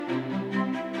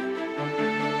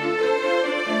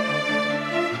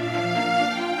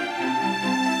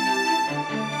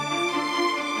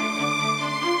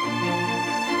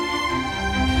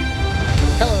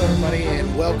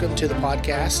welcome to the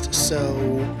podcast. So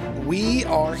we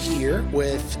are here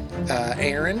with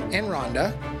A-A-Ron and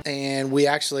Rhonda, and we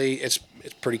actually, it's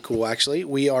pretty cool actually.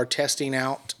 We are testing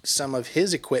out some of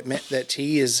his equipment that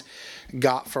he has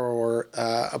got for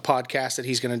a podcast that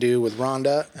he's going to do with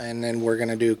Rhonda, and then we're going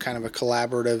to do kind of a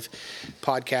collaborative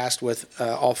podcast with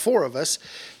all four of us.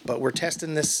 But we're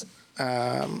testing this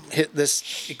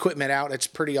equipment out. It's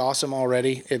pretty awesome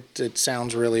already. It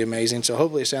sounds really amazing. So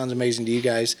hopefully it sounds amazing to you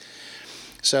guys.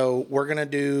 So we're going to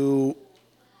do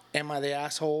Am I the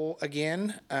Asshole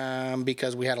again,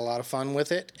 because we had a lot of fun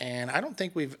with it. And I don't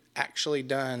think we've actually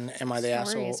done Am I the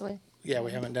Asshole? Yeah,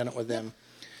 we haven't done it with them.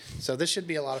 So this should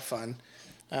be a lot of fun.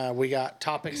 We got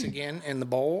topics again in the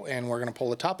bowl, and we're going to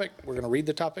pull the topic. We're going to read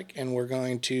the topic, and we're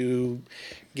going to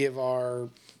give our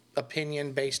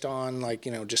opinion based on, like,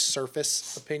 just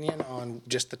surface opinion on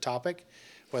just the topic,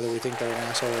 whether we think they're an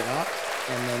asshole or not.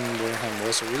 And then we're going to have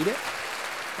Melissa read it,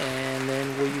 and then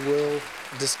we will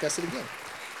discuss it again.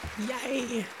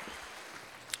 Yay.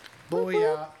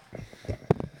 Booyah.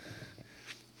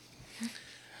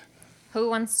 Who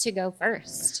wants to go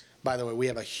first? By the way, we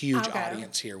have a huge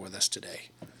audience here with us today.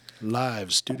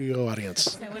 Live studio audience.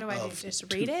 So what do I do?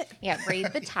 Just read it? Yeah,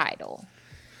 read the title.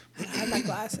 I have my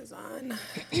glasses on.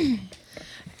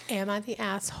 Am I the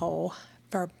asshole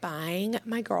for buying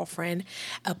my girlfriend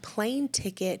a plane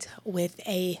ticket with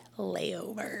a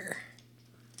layover?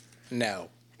 No.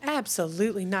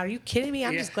 Absolutely not. Are you kidding me?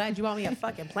 I'm just glad you bought me a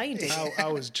fucking plane ticket. I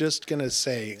was just going to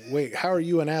say, wait, how are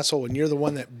you an asshole when you're the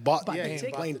one that bought the Yeah,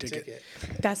 damn plane ticket?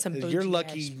 That's some bougie You're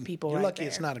lucky. people You're right lucky there.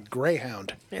 it's not a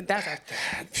Greyhound. And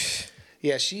that's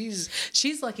Yeah, she's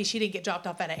lucky she didn't get dropped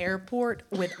off at an airport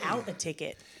without a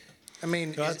ticket. I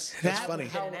mean, That's That funny.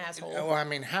 would've been an asshole. Oh, I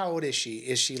mean, how old is she?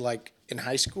 Is she like in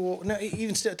high school? No,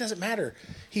 even still, it doesn't matter.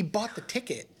 He bought the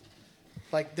ticket.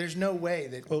 Like, there's no way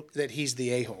that he's the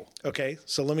a-hole. Okay,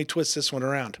 so let me twist this one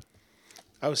around.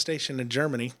 I was stationed in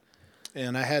Germany,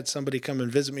 and I had somebody come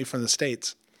and visit me from the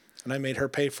States, and I made her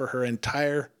pay for her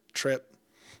entire trip,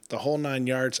 the whole 9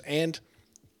 yards, and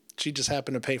she just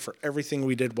happened to pay for everything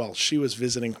we did while she was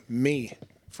visiting me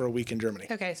for a week in Germany.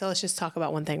 Okay, so let's just talk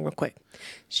about one thing real quick.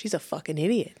 She's a fucking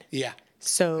idiot. Yeah.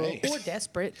 So, Hey. or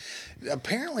desperate.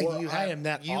 Apparently, Well, I am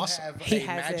that awesome. have He a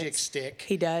has magic it. stick.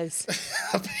 He does.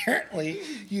 Apparently,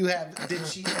 you have. Did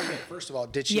she? Okay, first of all,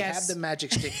 did she Yes. have the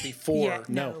magic stick before? Yeah,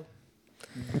 No.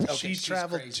 Okay, She she's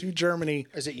traveled crazy. to Germany.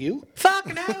 Is it you? Fuck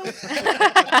no.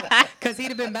 Because he'd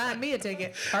have been buying me a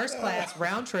ticket, first class,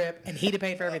 round trip, and he'd have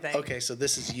paid for everything. Okay, so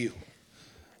this is you.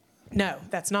 No,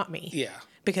 that's not me. Yeah.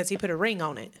 Because he put a ring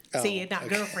on it. See, Oh, it's not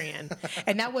okay. girlfriend.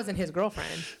 And that wasn't his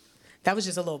girlfriend. That was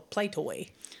just a little play toy.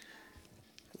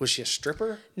 Was she a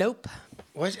stripper? Nope.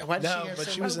 Why did No, she have but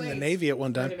so she was in the wait. Navy at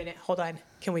one Wait a time. minute. Hold on.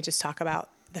 Can we just talk about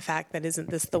the fact that isn't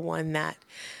this the one that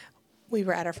we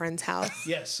were at our friend's house?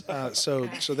 Yes. So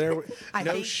there. I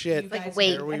No think shit. you guys- Like,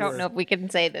 wait, There we I don't were. know if we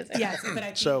can say this. Yes, but I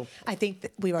think, So- I think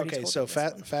that we've already Okay, told so you this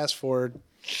one. fast forward.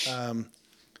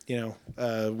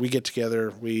 We get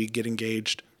together. We get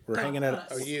engaged. We're hanging out.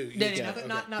 Oh, you. No, yeah, no,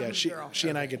 not Yeah, me, she girl.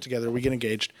 and I get together. We get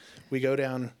engaged. We go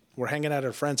down. We're hanging out at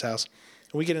a friend's house.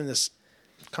 And we get in this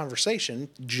conversation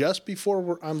just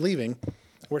before I'm leaving,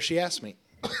 where she asked me,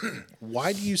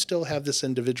 "Why do you still have this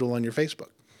individual on your Facebook?"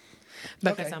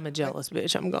 Because Okay. I'm a jealous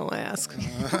bitch, I'm going to ask.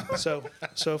 So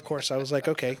of course I was like,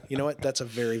 okay, you know what? That's a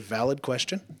very valid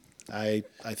question. I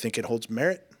think it holds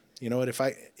merit. You know what?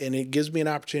 And it gives me an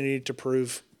opportunity to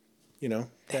prove,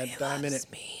 that I'm in it.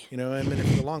 loves me. I'm in it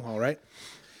for the long haul, right?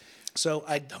 So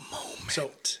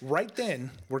So right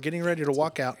then, we're getting ready to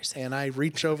walk out, and I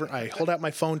reach over, I hold out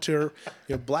my phone to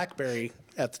her, BlackBerry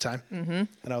at the time, and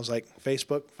I was like,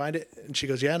 Facebook, find it, and she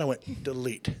goes, yeah, and I went,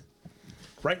 delete,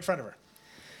 right in front of her.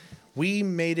 We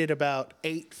made it about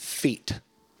 8 feet.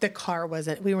 The car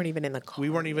wasn't, we weren't even in the car. We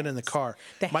weren't even in the car.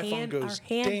 My phone goes our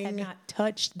hand ding, had not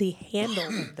touched the handle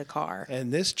of the car.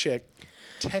 and this chick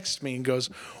texts me and goes,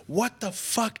 "What the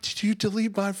fuck did you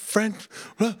delete my friend?"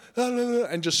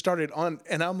 And just started on,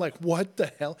 and I'm like, "What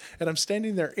the hell?" And I'm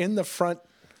standing there in the front.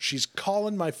 She's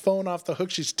calling my phone off the hook.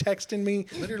 She's texting me.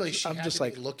 Literally, she I'm had just to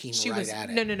like, be looking She right was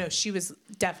at it. no. She was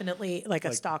definitely like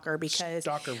a stalker because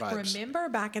stalker vibes. remember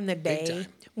back in the day time.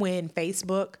 when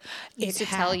Facebook Used to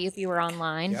tell you if you were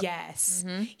online. Yes,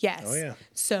 yes. Oh, yeah.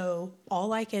 So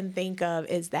all I can think of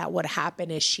is that what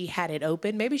happened is she had it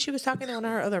open. Maybe she was talking to one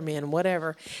of her other men,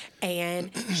 whatever, and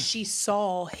she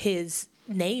saw his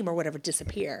name or whatever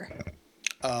disappear.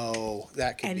 Oh,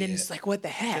 that could And be then it. it's like, what the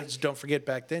heck? Because don't forget,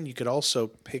 back then you could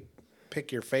also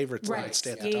pick your favorites and Right.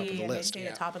 stay at the Yeah, top of yeah, the yeah. list. Stay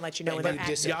at the top and let you know And when you they're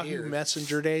just- active. Yahoo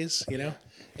Messenger days,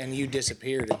 And you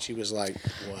disappeared, and she was like,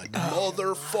 "What, Oh,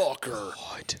 motherfucker?"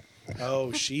 What?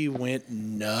 Oh, she went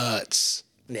nuts.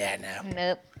 Yeah, no.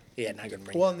 Nope. Yeah, not gonna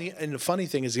bring Well, and the funny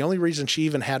thing is, the only reason she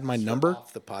even had my number.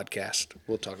 off the podcast.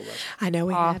 We'll talk about it. I know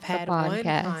we Off have the had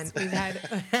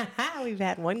podcast. we've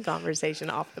had one conversation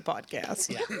off the podcast.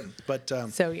 Yeah. But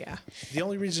So yeah. the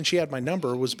only reason she had my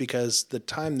number was because the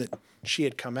time that she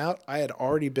had come out, I had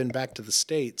already been back to the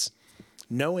States.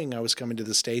 Knowing I was coming to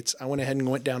the States, I went ahead and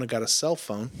went down and got a cell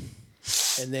phone.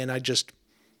 And then I just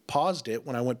paused it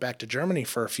when I went back to Germany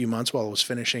for a few months while I was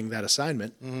finishing that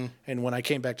assignment. And when I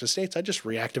came back to the States, I just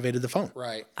reactivated the phone.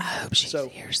 Right. I hope she So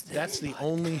hears this. that's the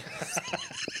only.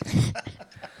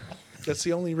 That's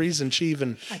the only reason she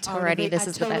even. Already, this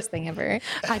is the best thing ever.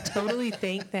 I totally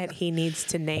think that he needs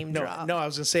to name drop. No, I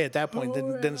was gonna say at that point.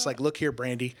 Then it's like, look here,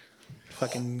 Brandy.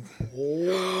 Fucking.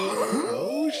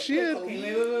 Oh shit.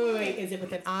 Okay, wait. Is it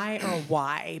with an I or a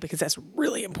Y? Because that's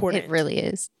really important. It really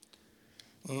is.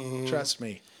 Trust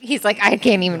me. He's like, I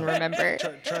can't even remember.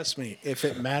 Trust me. If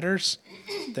it matters,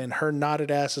 then her knotted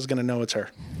ass is gonna know it's her.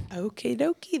 Okie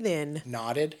dokie then.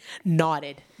 Nodded.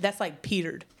 Nodded. That's like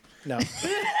petered. No.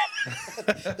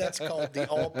 That's called the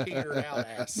all petered out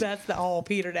ass. That's the all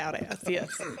petered out ass. Yes.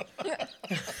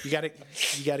 You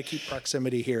gotta keep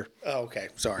proximity here. Oh, okay.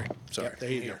 Sorry. There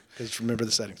you go. Because remember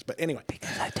the settings. But anyway,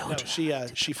 I told you.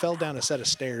 she fell down a set of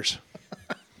stairs.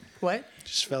 What?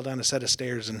 Just fell down a set of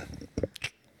stairs and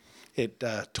it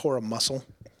tore a muscle.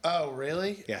 Oh,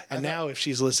 really? Yeah. And now if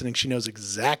she's listening, she knows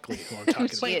exactly who I'm talking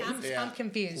about. Wait, Yes. I'm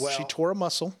confused. Well- She tore a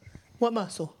muscle What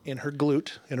muscle? in her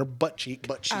glute, in her butt cheek.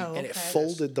 Butt cheek. Oh, And it okay.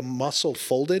 folded, the muscle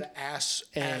folded. Ass.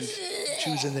 And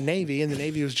she was in the Navy, and the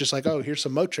Navy was just like, oh, here's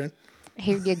some Motrin.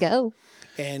 Here you go.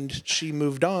 And she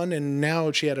moved on, and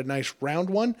now she had a nice round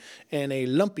one and a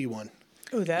lumpy one.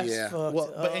 Oh, that's Yeah. fucked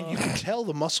Well, but and you can tell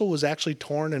the muscle was actually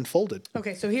torn and folded.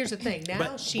 Okay, so here's the thing.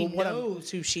 Now she but what I'm- knows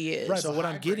who she is. Right, but what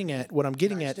I'm getting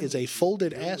at is a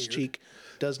folded ass cheek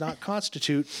does not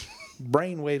constitute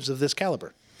brain waves of this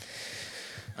caliber.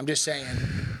 I'm just saying,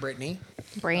 Brittany.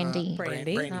 Brandy.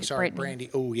 Brandy. Brandy. Not Sorry, Brittany. Brandy.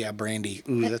 Oh, yeah, Brandy.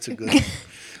 Ooh, that's a good one.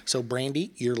 So,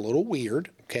 Brandy, you're a little weird.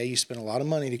 Okay, you spent a lot of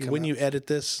money to come When out. you edit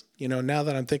this, now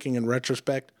that I'm thinking in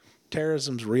retrospect,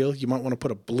 terrorism's real. You might want to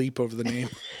put a bleep over the name.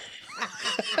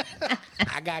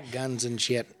 I got guns and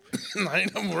shit.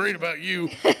 I'm worried about you.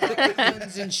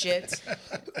 Guns and shit.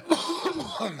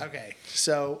 Okay,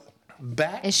 so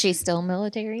back. Is she still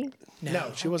military?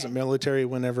 No, she wasn't military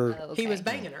whenever. He was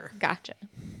banging her. Gotcha.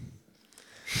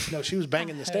 No, she was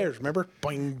banging the stairs. Remember?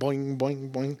 Boing, boing,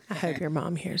 boing, boing. I hope your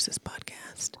mom hears this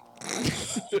podcast.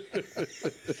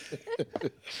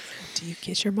 Do you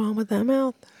kiss your mom with that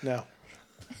mouth? No.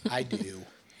 I do.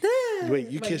 Wait,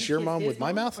 you kiss your mom with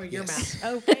my mouth? Or your Yes.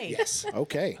 mouth? Okay. Yes.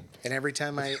 Okay. And every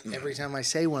time I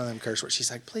say one of them curse words,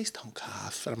 she's like, "Please don't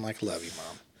cough." And I'm like, "Love you,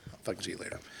 mom. I'll fucking see you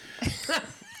later."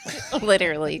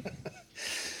 Literally.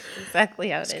 Exactly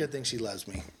how it It's a is. good thing she loves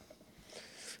me.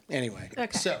 Anyway,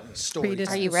 Okay. so story. Read us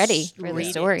Are you ready for the Read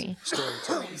it. story? Story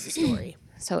time. Story.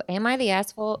 So, am I the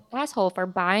asshole for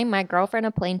buying my girlfriend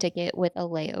a plane ticket with a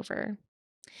layover?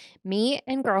 Me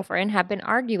and girlfriend have been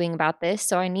arguing about this,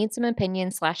 so I need some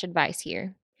opinion/advice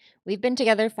here. We've been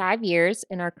together 5 years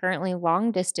and are currently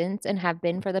long distance and have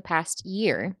been for the past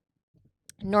year.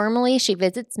 Normally, she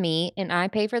visits me and I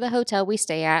pay for the hotel we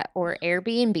stay at or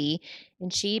Airbnb,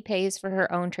 and she pays for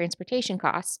her own transportation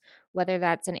costs, whether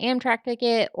that's an Amtrak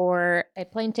ticket or a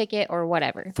plane ticket or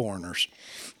whatever. Foreigners.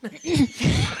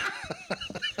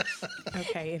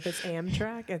 Okay, if it's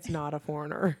Amtrak, it's not a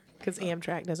foreigner because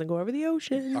Amtrak doesn't go over the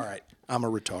ocean. All right, I'm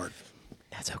a retard.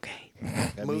 That's okay.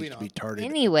 That Moving needs to be on. tarded.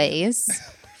 Anyways,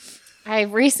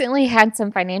 I've recently had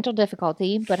some financial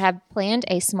difficulty, but have planned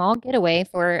a small getaway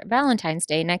for Valentine's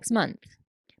Day next month.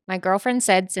 My girlfriend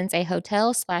said since a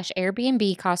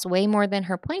hotel/Airbnb costs way more than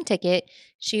her plane ticket,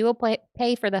 she will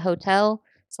pay for the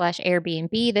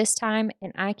hotel/Airbnb this time,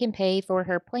 and I can pay for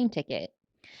her plane ticket.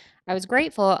 I was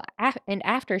grateful, and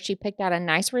after she picked out a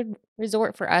nice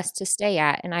resort for us to stay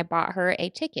at, and I bought her a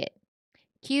ticket.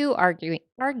 Cue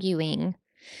arguing.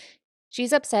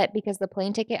 She's upset because the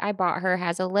plane ticket I bought her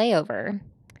has a layover.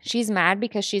 She's mad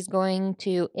because she's going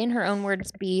to, in her own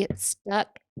words, be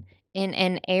stuck in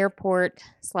an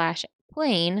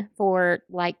airport/plane for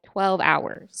like 12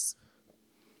 hours.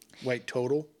 Wait,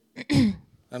 total?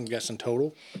 I'm guessing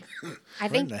total. I Where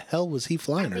in think the hell was he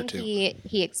flying her think to?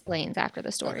 he explains after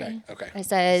the story. Okay. It It's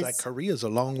says, like Korea's a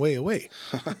long way away.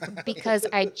 because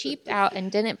I cheaped out and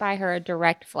didn't buy her a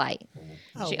direct flight.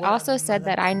 She what a also said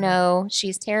that I know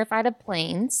she's terrified of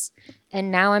planes, and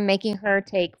now I'm making her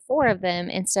take 4 of them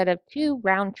instead of 2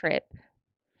 round trip.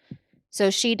 So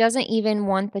she doesn't even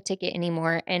want the ticket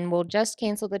anymore and will just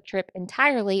cancel the trip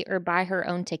entirely or buy her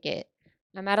own ticket.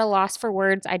 I'm at a loss for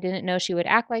words. I didn't know she would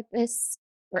act like this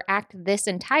or act this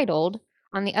entitled.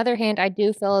 On the other hand, I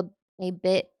do feel a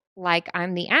bit like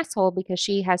I'm the asshole because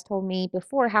she has told me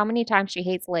before how many times she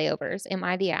hates layovers. Am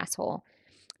I the asshole?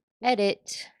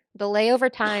 Edit. The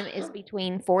layover time is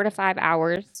between 4 to 5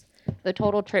 hours. The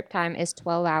total trip time is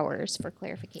 12 hours for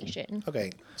clarification.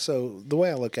 Okay, so the way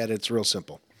I look at it, it's real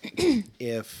simple.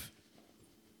 If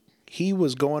he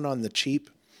was going on the cheap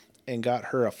and got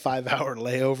her a 5-hour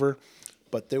layover,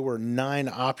 but there were 9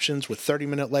 options with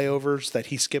 30-minute layovers that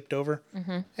he skipped over,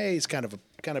 hey, he's kind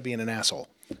of being an asshole.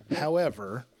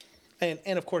 However,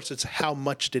 and of course it's how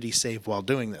much did he save while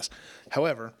doing this.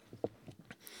 However,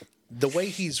 the way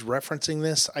he's referencing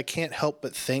this, I can't help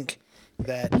but think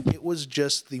that it was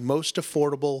just the most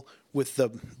affordable with the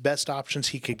best options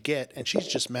he could get, and she's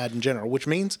just mad in general, which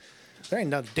means there ain't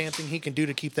no damn thing he can do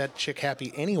to keep that chick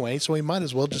happy anyway, so he might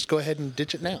as well just go ahead and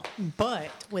ditch it now. But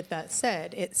with that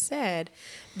said, it said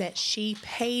that she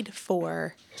paid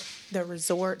for the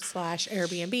resort /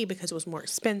 Airbnb because it was more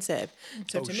expensive.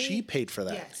 So to me, She paid for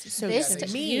that. yes. So This to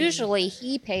me, usually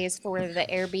he pays for the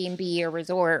Airbnb or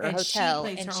resort or And she hotel,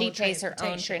 pays and her she own pays her own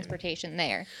transportation. transportation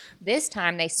there. This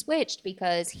time they switched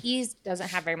because he doesn't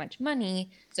have very much money,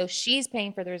 so she's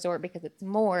paying for the resort because it's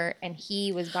more, and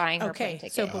he was buying her plane okay.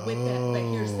 ticket. So, but with that, but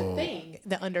here's the thing: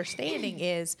 the understanding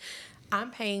is, I'm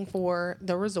paying for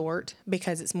the resort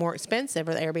because it's more expensive,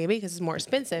 or the Airbnb because it's more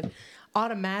expensive.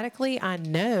 Automatically, I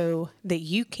know that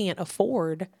you can't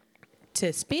afford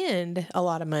to spend a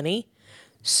lot of money.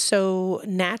 So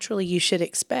naturally, you should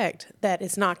expect that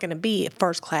it's not going to be a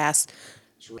first class.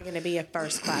 It's going to be a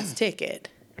first class ticket,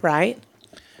 right?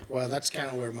 Well, that's kind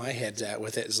of where my head's at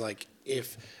with it. Is like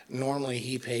if normally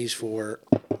he pays for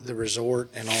the resort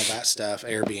and all that stuff,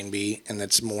 Airbnb, and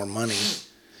that's more money,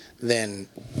 then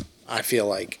I feel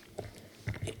like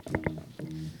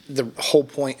the whole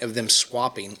point of them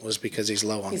swapping was because he's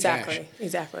low on cash.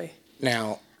 Exactly.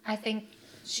 Now, I think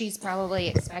she's probably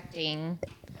expecting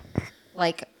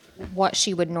like what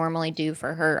she would normally do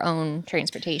for her own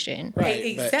transportation.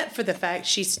 right, but, Except for the fact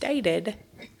she stated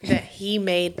that he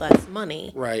made less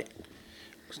money. right.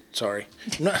 Sorry,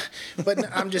 no, but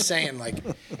I'm just saying, like,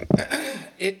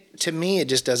 it to me, it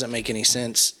just doesn't make any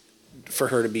sense for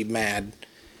her to be mad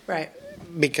Right.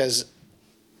 because,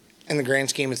 in the grand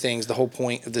scheme of things, the whole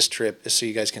point of this trip is so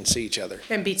you guys can see each other.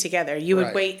 And be together. You would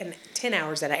Right. wait 10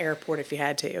 hours at an airport if you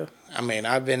had to. I mean,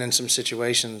 I've been in some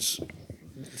situations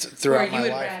throughout my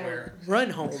life where,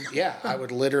 run home. yeah, I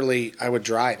would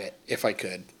drive it if I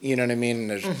could. You know what I mean?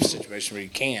 There's a situation where you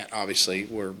can't, obviously,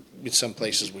 where in some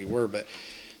places we were, but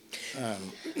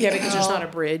Yeah, because there's not a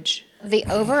bridge. The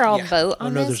overall Yeah. vote Oh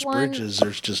on no, this there's one bridges.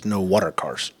 There's just no water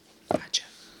cars. Gotcha.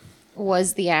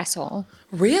 was the asshole.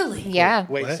 Really? Yeah.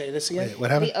 wait, What? say this again? Wait, what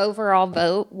happened? The overall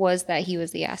vote was that he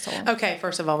was the asshole. Okay,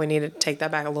 first of all, we need to take that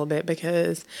back a little bit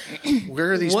because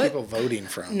Where are these What? people voting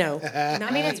from? no. I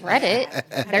mean, it's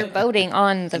Reddit. They're voting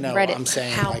on the No, Reddit. I'm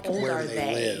saying How like old where are they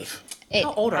they? live.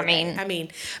 How old are I mean, they? I mean,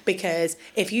 because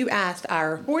if you asked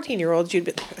our 14-year-olds, you'd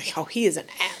be like, oh, he is an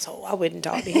asshole. I wouldn't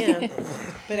talk to him.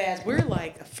 But as we're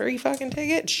like, a free fucking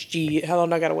ticket? Shit, how long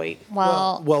do I got to wait?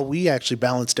 well, Well, we actually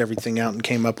balanced everything out and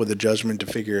came up with a judgment to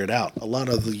figure it out. A lot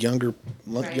of the younger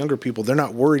people, they're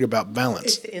not worried about balance.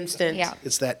 It's the instant. yeah.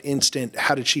 It's that instant.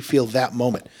 How did she feel that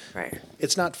moment? Right.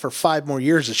 It's not for 5 more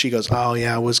years that she goes, oh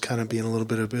yeah, I was kind of being a little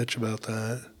bit of a bitch about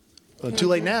that. Well, too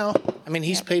late now. I mean,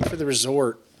 he's paid for the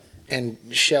resort and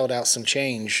shelled out some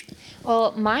change.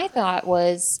 Well, my thought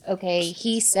was, okay,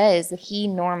 he says that he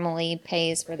normally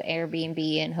pays for the Airbnb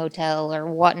and hotel or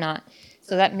whatnot.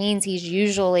 So that means he's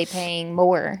usually paying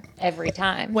more every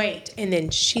time. Wait, and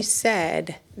then he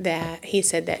said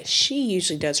that she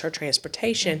usually does her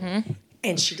transportation, Mm-hmm.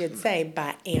 and she did say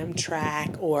by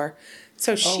Amtrak or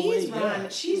so she's riding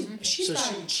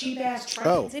cheap ass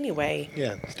trains anyway.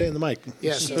 Yeah, stay in the mic.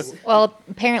 Yeah, so Well,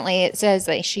 apparently it says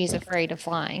that she's afraid of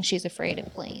flying. She's afraid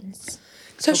of planes.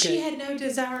 So she had no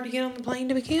desire to get on the plane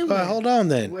to begin with. Hold on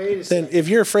then. Wait a Then second. if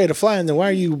you're afraid of flying, then why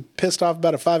are you pissed off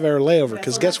about a 5-hour layover?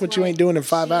 Because guess what you ain't doing in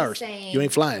 5 she's hours? saying- You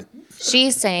ain't flying.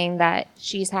 She's saying that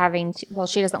she's having to, well,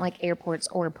 she doesn't like airports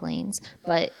or planes,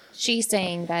 but she's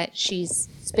saying that she's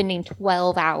spending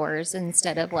 12 hours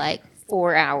instead of like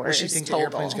 4 hours she thinks the total.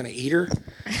 airplane's going to eat her?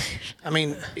 I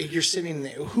mean, if you're sitting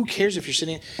there, who cares if you're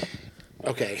sitting?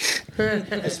 Okay.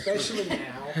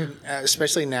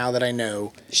 Especially now that I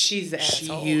know She's the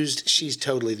asshole. she's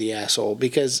totally the asshole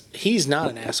because he's not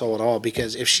an asshole at all.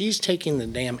 Because if she's taking the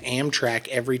damn Amtrak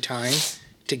every time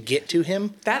to get to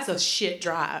him. That's a shit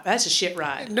drive. That's a shit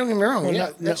ride. Don't get me wrong.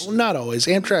 Well, not always.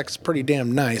 Amtrak's pretty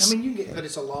damn nice. I mean, but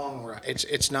it's a long ride.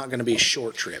 It's not going to be a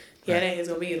short trip. Yeah, it is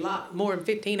going to be a lot more than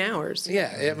 15 hours.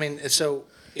 Yeah, I mean, so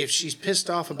if she's pissed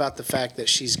off about the fact that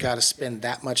she's got to spend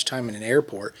that much time in an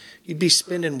airport, you'd be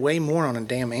spending way more on a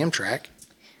damn Amtrak.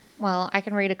 Well, I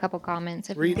can read a couple comments.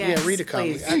 If Read, Yes, read a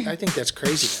comment. please. I think that's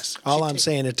craziness. All I'm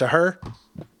saying it to her.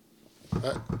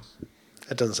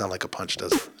 That doesn't sound like a punch,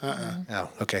 does it? Oh,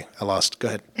 okay. I lost. Go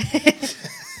ahead.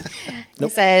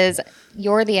 It says,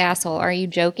 "You're the asshole. Are you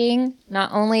joking?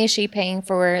 Not only is she paying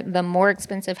for the more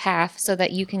expensive half so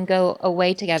that you can go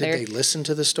away together, Did they listen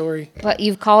to the story? but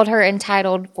you've called her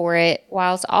entitled for it,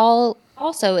 whilst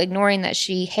also ignoring that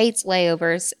she hates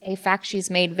layovers, a fact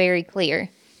she's made very clear.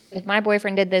 If my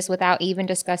boyfriend did this without even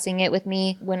discussing it with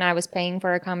me when I was paying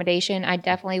for accommodation, I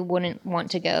definitely wouldn't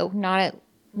want to go.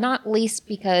 Not least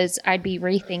because I'd be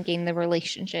rethinking the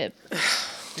relationship."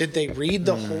 Did they read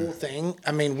the whole thing?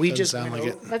 I mean, we just sound went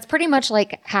like over- That's pretty much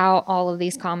like how all of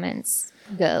these comments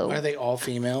go. Are they all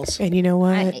females? And you know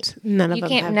what? None of You them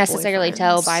can't have necessarily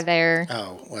tell boyfriends. by their.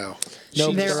 Oh well.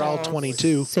 No, They're they're all all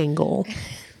 22. Single.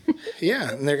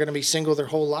 Yeah, and they're going to be single their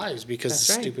whole lives because That's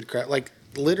of right. stupid crap. Like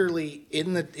literally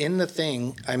in the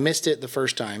thing, I missed it the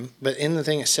first time, but in the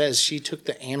thing it says she took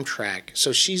the Amtrak,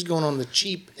 so she's going on the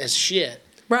cheap as shit.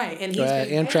 Right. And he's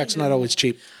been Amtrak's paying not always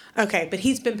cheap. Okay, but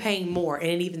he's been paying more, and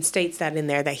it even states that in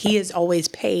there that he has always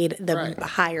paid the Right.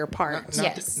 higher part.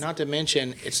 Yes. Not to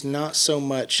mention, it's not so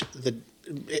much the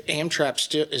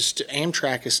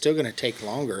Amtrak is still going to take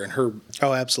longer, and her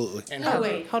Oh, absolutely. and Oh her,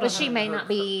 wait, hold on. But she may not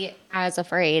be as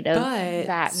afraid of But-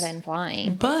 that than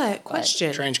flying. But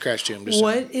question: trains crashed to him. Just saying.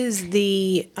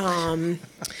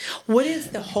 what is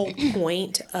the whole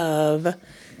point of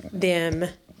them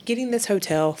getting this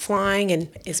hotel, flying, and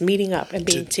is meeting up and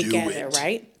being To do together, it.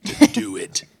 right? To do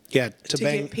it. Yeah, to get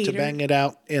bang Peter. it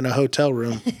out in a hotel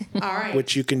room, All right.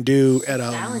 which you can do at a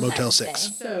Valentine's Motel Day.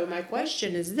 6. So my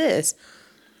question is this: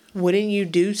 wouldn't you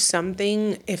do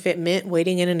something if it meant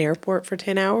waiting in an airport for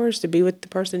 10 hours to be with the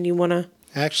person you want to?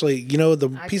 Actually, the piece of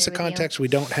agree with you. context we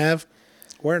don't have,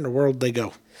 where in the world they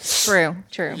go? True.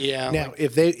 Yeah. Now,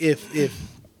 if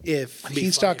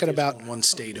he's talking about one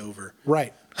state over.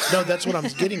 right. No, that's what I'm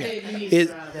getting at.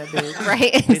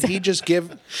 Right. Did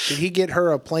he get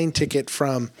her a plane ticket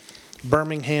from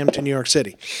Birmingham to New York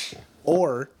City?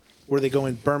 Or were they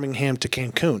going Birmingham to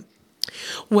Cancun?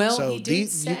 Well, So he did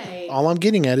say. all I'm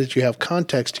getting at is you have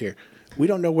context here. We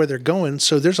don't know where they're going,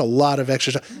 so there's a lot of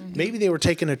extra stuff. Maybe they were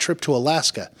taking a trip to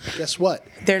Alaska. Guess what?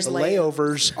 There's the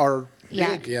layovers. layovers are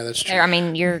Yeah. Yeah, that's true. I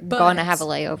mean, you're going to have a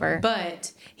layover.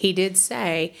 But he did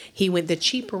say he went the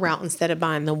cheaper route instead of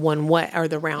buying the one way or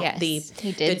the route Yes, the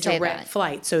he did the say direct that.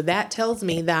 flight. So that tells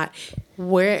me that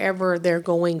wherever they're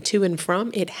going to and from,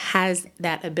 it has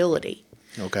that ability.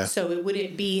 okay. So it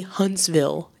wouldn't be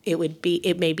Huntsville. It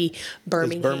may be It's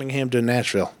Birmingham, Birmingham to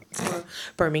Nashville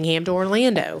Birmingham to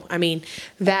Orlando. I mean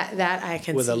that I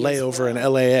can with see a as layover in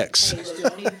well. LAX.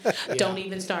 Don't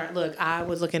even start. Look, I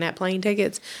was looking at plane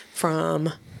tickets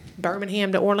from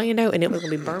Birmingham to Orlando, and it was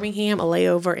going to be Birmingham, a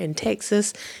layover in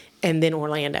Texas, and then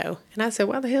Orlando. And I said,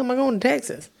 why the hell am I going to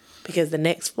Texas? Because the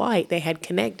next flight they had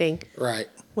connecting Right.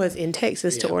 was in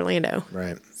Texas to Yeah. Orlando.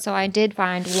 Right. So I did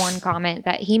find one comment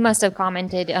that he must have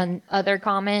commented on other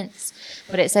comments,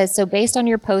 but it says, "So based on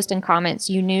your post and comments,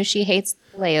 you knew she hates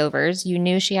layovers. You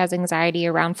knew she has anxiety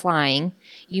around flying.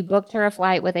 You booked her a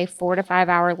flight with a 4 to 5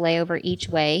 hour layover each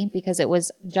way because it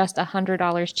was just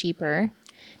 $100 cheaper.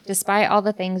 Despite all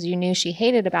the things you knew she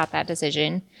hated about that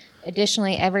decision.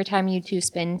 Additionally, every time you two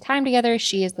spend time together,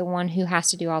 she is the one who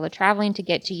has to do all the traveling to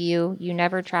get to you. You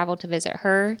never travel to visit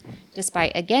her,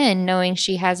 despite, again, knowing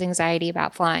she has anxiety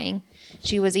about flying.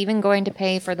 She was even going to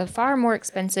pay for the far more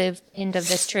expensive end of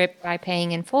this trip by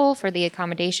paying in full for the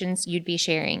accommodations you'd be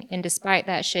sharing. And despite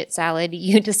that shit salad,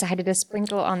 you decided to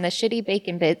sprinkle on the shitty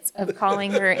bacon bits of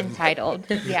calling her entitled.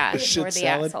 Yeah, Shit you're the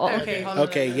salad? asshole. Okay, hold on.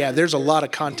 Okay, yeah, there's a lot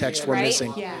of context we're Right?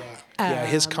 missing. Yeah. Yeah,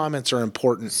 his comments are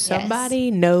important.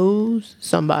 Somebody knows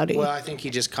somebody. Well, I think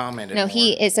he just commented. No, more.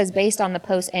 it says based on the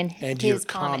post and And his your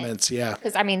comments, yeah.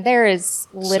 Because, I mean, there is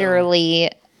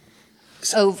literally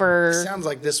over, Sounds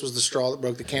like this was the straw that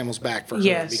broke the camel's back for her.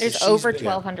 Yes. because there's she's over been-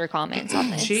 1,200 comments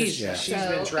on this. Jeez. She's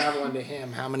been traveling to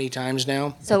him how many times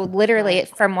now? So literally,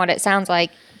 from what it sounds like,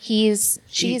 she's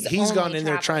He's only gone in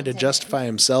there trying to traveling justify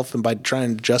himself, and by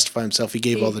trying to justify himself, he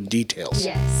gave all the details.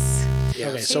 Yes.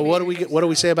 Okay, so what do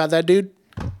we say about that dude?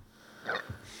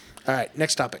 All right,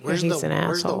 next topic. Where's He's the an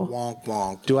Where's the asshole. wonk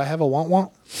wonk? Do I have a want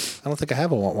want? I don't think I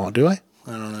have a want want, do I?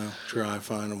 I don't know. Try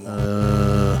find him.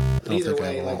 I don't Either think I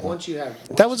way, have a like want want. once you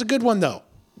have. That was a good one though.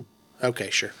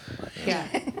 Okay, sure. Yeah.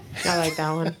 I like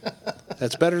that one.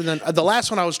 That's better than the last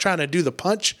one. I was trying to do the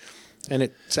punch, and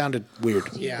it sounded weird.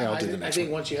 Yeah, I'll do the I next think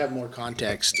one. once you have more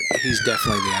context, he's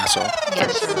definitely the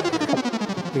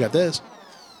asshole. We got this.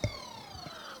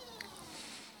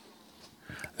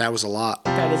 That was a lot.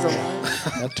 That is a lot.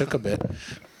 That took a bit.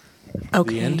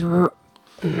 Okay. end? Nope.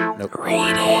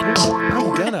 Read it.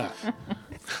 I'm gonna.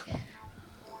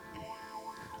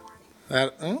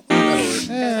 That'll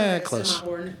work. Close.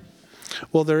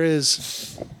 Well, there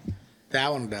is.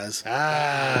 That one does.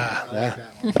 Ah, I like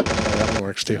that one. that one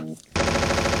works too.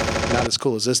 Not as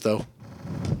cool as this though.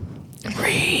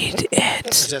 Read it.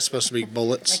 Is that supposed to be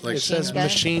bullets? Like It says gun?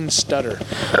 machine stutter.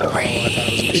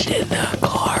 Read in the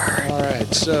car. All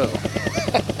right, so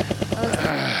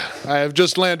I have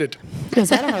just landed. Is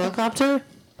that a helicopter?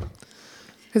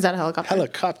 Is that a helicopter?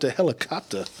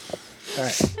 Helicopter. All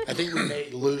right. I think we may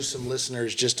lose some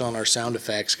listeners just on our sound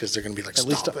effects because they're going to be like, At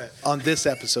least stop it. on this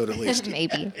episode, at least.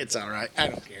 Maybe. It's all right. I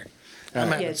don't care. I'm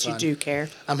having Yes, fun. you do care.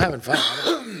 I'm having fun. I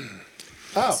don't-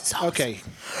 Oh, okay.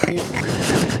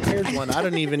 Here's one. I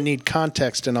don't even need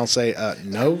context, and I'll say,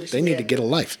 no, they need to get a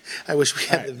life. I wish we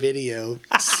had the video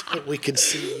so we could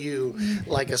see you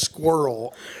like a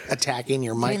squirrel attacking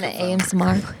your Doing the microphone.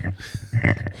 ASMR.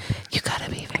 You gotta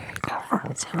be very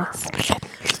careful.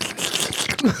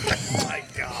 Oh my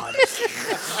God.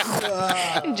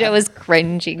 Joe is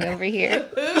cringing over here.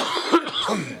 He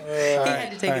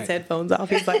had to take his headphones off.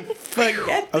 He's like,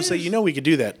 forget I would say, we could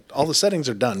do that. All the settings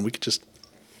are done. We just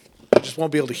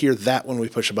won't be able to hear that when we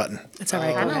push a button. It's all right.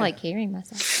 I Go don't ahead. like hearing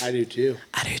myself. I do too.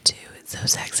 I do too. It's so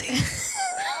sexy.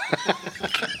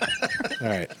 All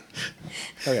right.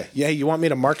 Okay. Yeah, you want me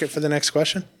to mark it for the next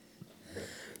question?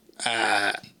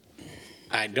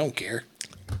 I don't care.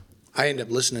 I end up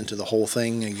listening to the whole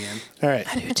thing again. All right.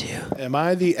 I do too. Am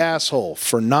I the asshole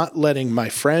for not letting my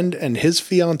friend and his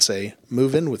fiance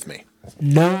move in with me?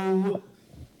 No.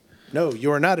 No,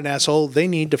 you are not an asshole. They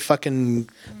need to fucking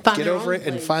Find get their over own it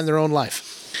and place. find their own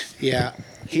life. Yeah.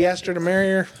 He asked her to marry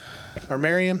her or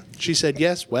marry him. She said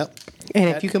yes. Well, And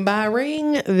if you can buy a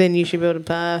ring, then you should be able to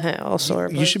buy a house or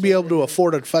a you should be able to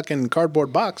afford a fucking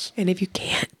cardboard box. And if you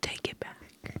can't, take it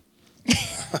back.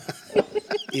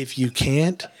 If you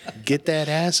can't, get that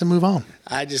ass and move on.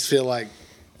 I just feel like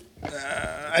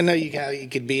I know you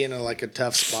could be in a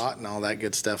tough spot and all that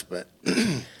good stuff, but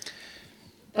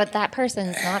But that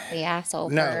person's not the asshole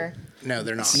for no,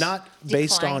 they're not. Not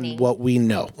based on Declining. what we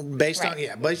know. Based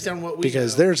Right. based on what we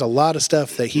Because know. there's a lot of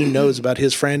stuff that he knows about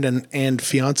his friend and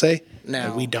fiance Now-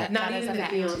 that we don't. Not That even is the a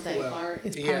fact. fiance part.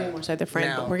 It's probably yeah. more so the friend,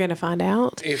 Now- but we're gonna find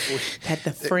out if we, that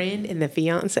the friend and the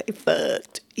fiance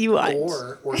fucked. You watch.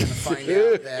 or we're going to find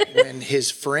out that when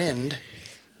his friend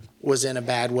was in a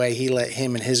bad way, he let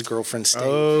him and his girlfriend stay.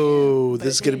 Oh,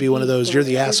 this is going to be one of those. You're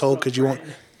the asshole because you won't.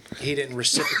 He didn't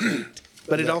reciprocate.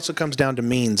 But it also comes down to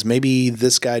means. Maybe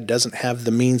this guy doesn't have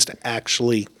the means to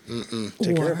actually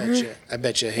take care of it. I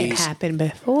bet you It he's. happened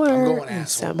before. I'm going and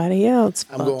asshole. somebody else.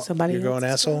 I'm fucked going- somebody You're going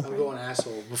else. asshole? I'm going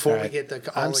asshole. Before we Alright. get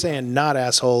the. I'm saying not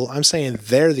asshole. I'm saying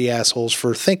they're the assholes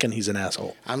for thinking he's an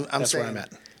asshole. I'm That's saying, where I'm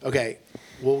at. Okay.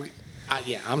 Well,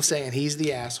 I'm saying he's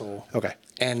the asshole. Okay.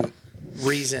 And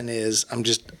reason is, I'm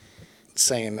just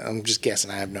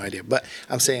guessing. I have no idea. But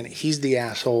I'm saying he's the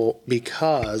asshole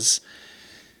because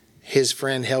his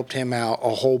friend helped him out a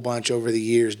whole bunch over the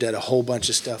years, did a whole bunch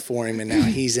of stuff for him, and now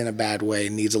he's in a bad way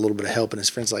and needs a little bit of help. And his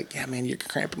friend's like, yeah, man, you're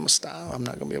cramping my style. I'm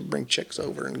not going to be able to bring chicks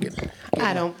over and get.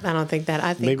 I don't think that.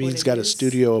 I think Maybe what he's it got a is-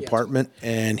 studio apartment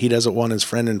and he doesn't want his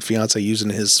friend and fiance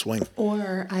using his swing.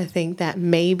 Or I think that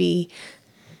maybe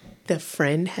the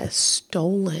friend has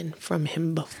stolen from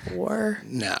him before.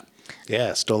 No.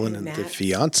 Yeah, stolen the That's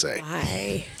fiance.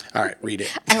 why. All right, read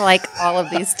it. I like all of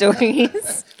these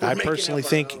stories. I personally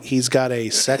think he's got a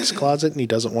sex closet and he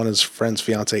doesn't want his friend's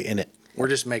fiance in it. We're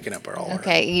just making up our own.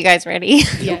 Okay, you guys ready?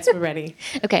 Yes, we're ready.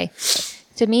 Okay.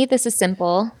 To me, this is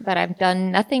simple, that I've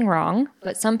done nothing wrong,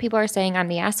 but some people are saying I'm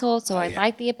the asshole, so I'd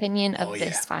like the opinion of this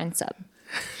yeah. fine sub.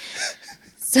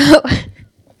 So,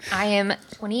 I am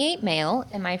 28 male,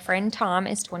 and my friend Tom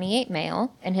is 28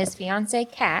 male, and his fiance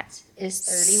Kat is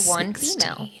 31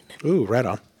 female. Ooh, right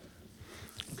on.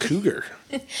 Cougar.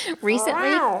 Recently,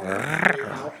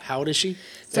 How old is she?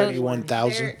 so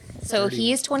 31,000. So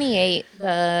he is 28.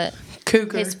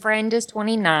 Cougar. His friend is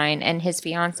 29, and his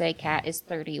fiance Kat is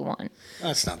 31.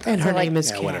 That's not that. and her like- name is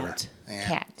Yeah, Kat. whatever.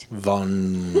 Kat.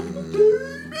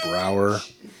 Von Brower.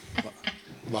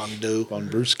 Von Du. Von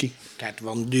Brewski. Cat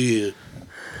Von Du.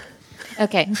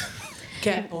 Okay.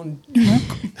 Kat on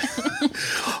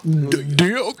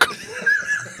Duke.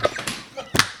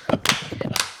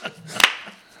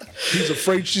 He's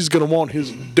afraid she's gonna want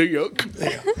his dick.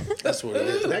 Yeah, that's what it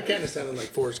is. That kind of sounded like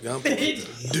Forrest Gump.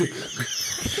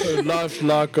 Life's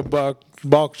like a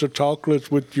box of chocolates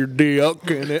with your dick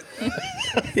in it.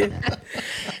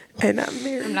 And I'm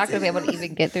married. I'm not going to be able to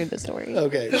even get through the story.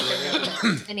 Okay.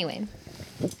 Anyway,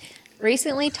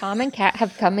 recently Tom and Kat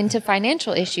have come into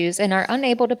financial issues and are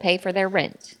unable to pay for their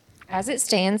rent. As it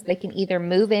stands, they can either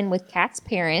move in with Kat's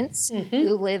parents,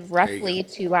 who live roughly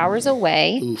 2 hours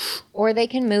away, or they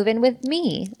can move in with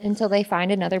me until they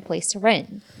find another place to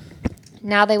rent.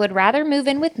 Now, they would rather move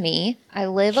in with me. I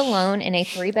live alone in a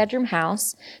 3-bedroom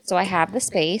house, so I have the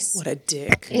space. What a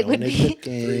dick. It would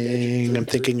be I'm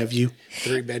thinking of you.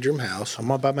 3-bedroom house. I'm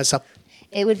all by myself.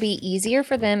 It would be easier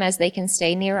for them as they can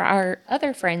stay near our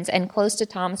other friends and close to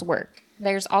Tom's work.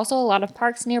 There's also a lot of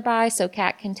parks nearby, so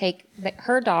Kat can take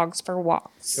her dogs for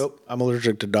walks. Nope, I'm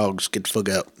allergic to dogs. Get the fuck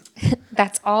out.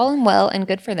 That's all and well and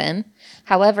good for them.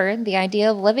 However, the idea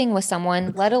of living with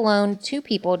someone, let alone 2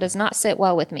 people, does not sit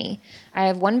well with me. I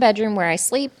have 1 bedroom where I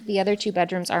sleep. The other 2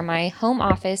 bedrooms are my home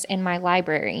office and my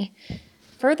library.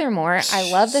 Furthermore,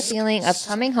 I love the feeling of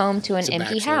coming home to an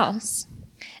empty bachelor. house.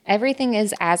 Everything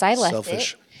is as I left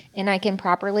Selfish. it, and I can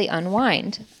properly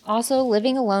unwind. Also,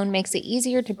 living alone makes it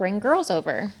easier to bring girls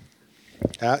over.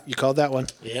 You called that one.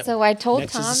 Yep. So I told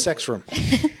Next is Tom... the sex room.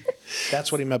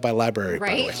 That's what he meant by library, by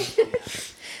the way.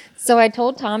 Right? So I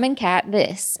told Tom and Kat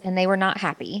this, and they were not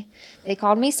happy. They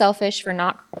called me selfish for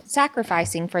not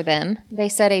sacrificing for them. They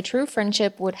said a true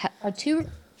friendship would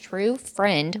true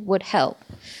friend would help.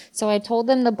 So I told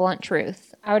them the blunt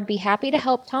truth. I would be happy to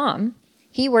help Tom.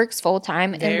 He works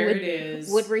full-time and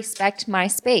would respect my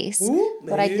space.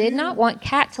 But I did not want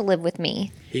Kat to live with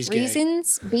me. He's gay.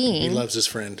 Reasons He being loves his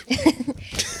friend.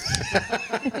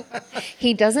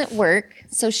 he doesn't work,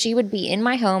 so she would be in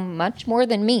my home much more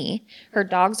than me. Her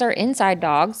dogs are inside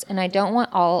dogs, and I don't want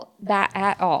all that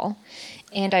at all.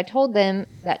 And I told them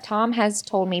that Tom has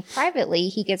told me privately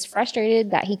he gets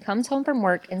frustrated that he comes home from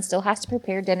work and still has to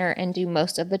prepare dinner and do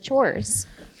most of the chores.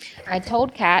 I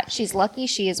told Kat she's lucky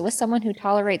she is with someone who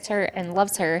tolerates her and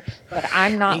loves her, but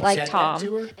I'm not He like said that Tom,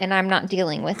 to her? and I'm not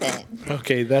dealing with it.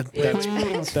 Okay, that's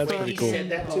pretty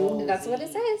cool. That's what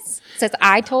it says. It says,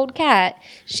 I told Kat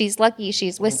she's lucky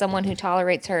she's with someone who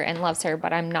tolerates her and loves her,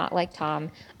 but I'm not like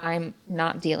Tom. I'm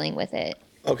not dealing with it.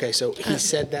 Okay, so he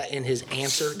said that in his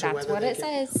answer to That's whether what they it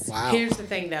can- says. Wow. Here's the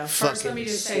thing, though. First, let me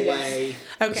just say slay.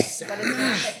 this. Okay. But it's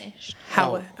not finished.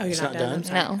 How? Oh, Oh, you're it's not not done?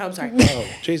 done? I'm sorry. No. Oh, I'm sorry. Oh,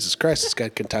 Jesus Christ, this guy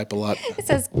can type a lot. It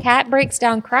says, Kat breaks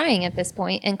down crying at this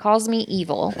point and calls me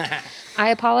evil. I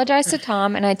apologize to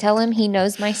Tom and I tell him he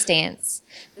knows my stance.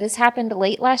 This happened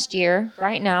late last year.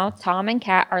 Right now, Tom and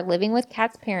Kat are living with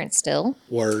Kat's parents still,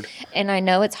 Word. and I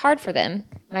know it's hard for them.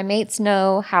 My mates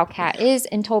know how Kat is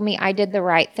and told me I did the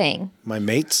right thing. My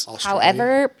mates. Australia.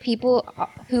 However, people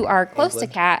who are close to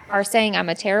Kat are saying I'm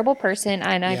a terrible person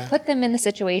and I Yeah. put them in the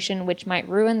situation which might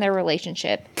ruin their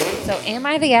relationship. So am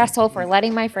I the asshole for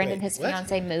letting my friend and his what?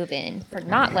 fiance move in? For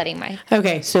not letting my...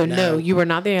 Okay, so no, you are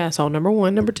not the asshole. Number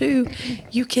one. Number two,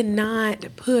 you cannot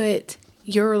put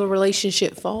your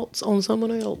relationship faults on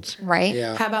someone else. Right?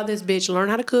 Yeah. How about this bitch? Learn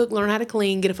how to cook, learn how to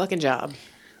clean, get a fucking job.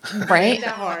 Right? Ain't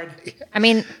that hard? I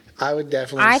mean, I would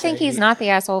definitely I say think he's not the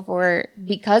asshole for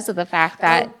because of the fact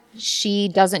that she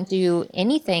doesn't do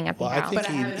anything at the Well, I house.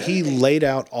 think he laid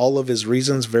out all of his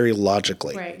reasons very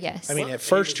logically. Right. Yes. I mean, at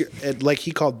first, like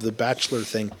he called the bachelor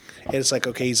thing, it's like,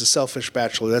 okay, he's a selfish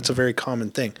bachelor. That's a very common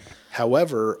thing.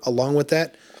 However, along with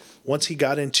that, once he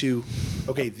got into,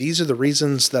 okay, these are the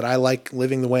reasons that I like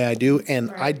living the way I do,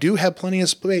 and I do have plenty of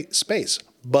space,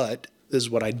 but this is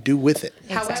what I do with it.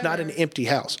 It's not an empty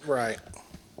house. Right.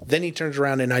 Then he turns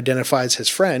around and identifies his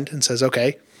friend and says,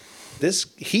 okay, this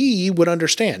he would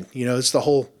understand. You know, it's the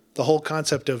whole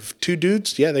concept of 2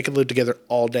 dudes. Yeah, they can live together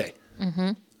all day.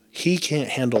 Mm-hmm. He can't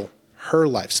handle her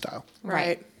lifestyle,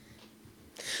 Right.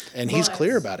 and he's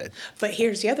clear about it. But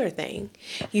here's the other thing.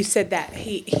 You said that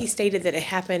he stated that it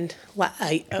happened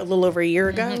a little over a year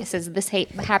ago. It says this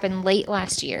happened late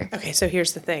last year. Okay, so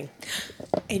here's the thing.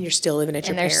 And you're still living at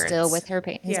your And they're parents. still with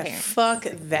his Yeah, parents. fuck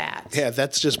that. Yeah,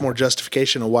 that's just more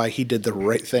justification of why he did the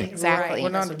right thing. Exactly.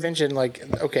 Well, not to mention, like,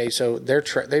 okay, so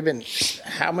they've been,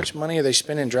 how much money are they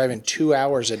spending driving 2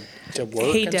 hours to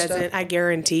work? He and doesn't. Stuff? I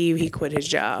guarantee you he quit his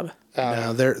job.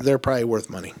 No, they're probably worth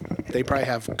money. They probably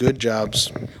have good jobs,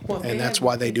 and that's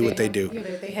why they do what they do.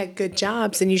 If they had good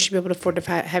jobs, then you should be able to afford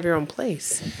to have your own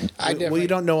place. Well, you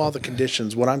don't know all the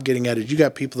conditions. What I'm getting at is you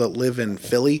got people that live in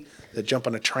Philly that jump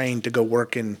on a train to go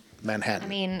work in Manhattan. I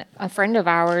mean, a friend of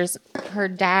ours, her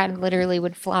dad literally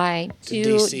would fly to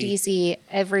DC. DC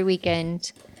every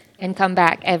weekend and come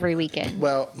back every weekend.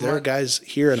 Well, There are guys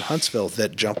here in Huntsville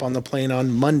that jump on the plane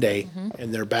on Monday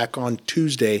and they're back on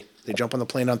Tuesday. They jump on the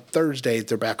plane on Thursday.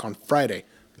 They're back on Friday.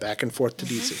 Back and forth to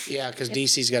DC. yeah, because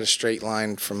DC's got a straight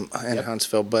line from in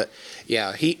Huntsville, but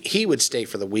yeah, he would stay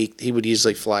for the week. He would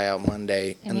usually fly out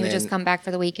Monday and he would then just come back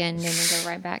for the weekend and then go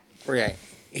right back. right.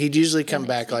 He'd usually come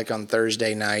back like on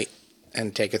Thursday night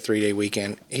and take a 3-day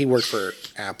weekend. He worked for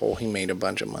Apple. He made a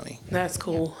bunch of money That's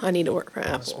cool. I need to work for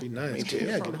Apple. Be nice. Me too.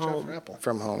 Yeah, From get a home. job for Apple.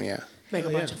 from home. Yeah. Make a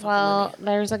bunch of fucking Well, money.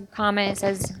 there's a comment. It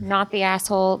says, not the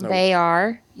asshole they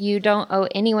are. You don't owe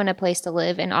anyone a place to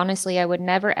live. And honestly, I would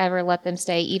never, ever let them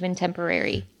stay, even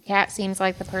temporary. Kat seems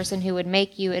like the person who would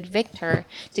make you evict her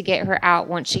to get her out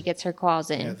once she gets her claws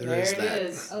in. There is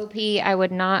that. OP,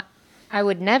 I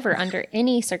would never, under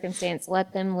any circumstance,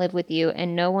 let them live with you.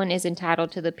 And no one is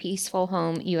entitled to the peaceful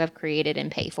home you have created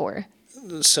and pay for.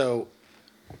 So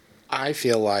I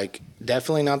feel like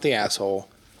definitely not the asshole.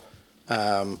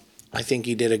 I think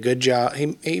he did a good job.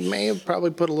 He may have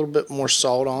probably put a little bit more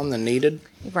salt on than needed.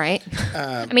 Right?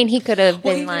 I mean, he could have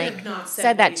Well, been he could have like, not said said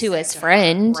what that he to said his to her.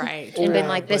 friend. Right. And been Yeah,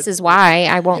 like, this but- is why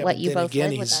I won't Yeah, let but you then both again,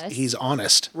 live with us. he's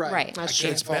honest. Right. That's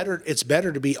true. It's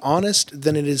better to be honest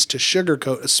than it is to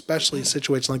sugarcoat, especially in a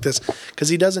situation like this, because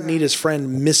he doesn't need his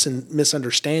friend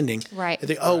misunderstanding. Right. And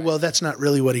think, oh well, that's not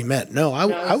really what he meant. No,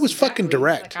 I was fucking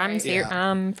direct.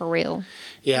 I'm for real.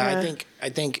 Yeah, I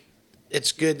think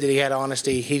it's good that he had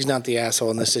honesty. He's not the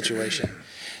asshole in this situation.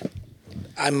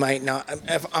 I might not.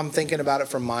 If I'm thinking about it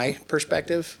from my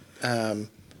perspective,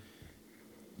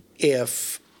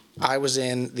 if I was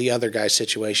in the other guy's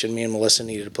situation, me and Melissa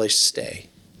needed a place to stay,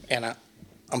 and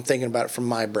I'm thinking about it from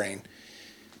my brain.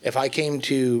 If I came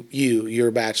to you, you're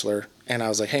a bachelor, and I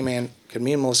was like, "Hey, man, could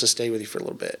me and Melissa stay with you for a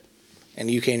little bit?" And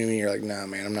you came to me, and you're like, "Nah,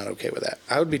 man, I'm not okay with that."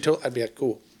 I'd be like,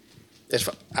 "Cool."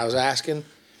 I was asking,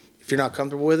 if you're not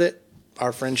comfortable with it,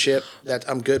 our friendship, that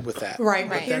I'm good with that. Right,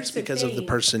 but Right. here's That's because the of the thing.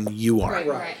 person you are.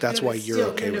 Right. That's No, why but you're still-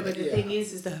 okay no, with but it. the thing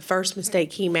is the first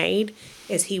mistake he made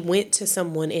is he went to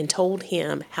someone and told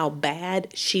him how bad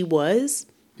she was,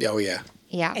 Oh yeah.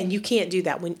 Yeah. and you can't do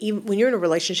that when you're in a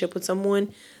relationship with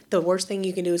someone. The worst thing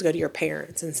you can do is go to your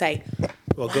parents and say,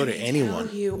 Well, go to "Why did I anyone.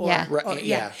 tell you?" Or, Yeah. Right, or-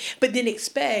 yeah. But then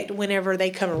expect whenever they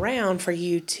come around for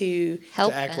you to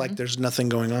Help To act them. like there's nothing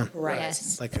going on. right.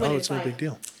 Yes. Like, When oh, it's it's no like- big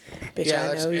deal. Bitch,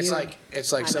 Yeah, I know it's you. like I know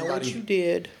what somebody you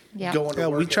did. Yeah. going to Yeah,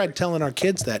 work. we tried telling our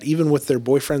kids that, even with their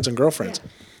boyfriends and girlfriends.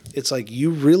 It's like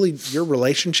your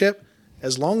relationship,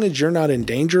 as long as you're not in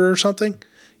danger or something,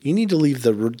 you need to leave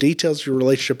the details of your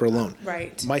relationship alone.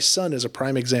 Right. My son is a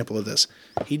prime example of this.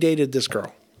 He dated this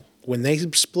girl. When they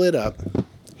split up,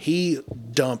 he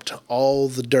dumped all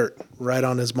the dirt right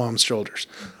on his mom's shoulders.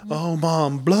 Oh,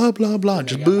 mom, blah, blah, blah,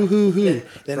 just boo hoo hoo.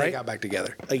 Then right? they got back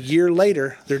together. A year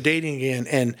later, they're dating again,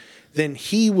 and then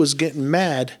he was getting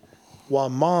mad while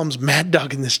mom's mad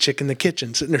dogging this chick in the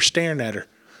kitchen, sitting there staring at her.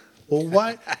 Well,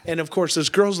 why? And of course, this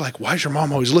girl's like, "Why is your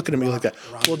mom always looking at me like that?"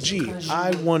 Well, gee,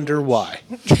 I wonder why.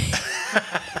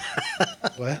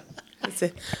 What?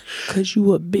 Cause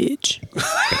you a bitch.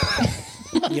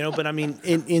 But I mean,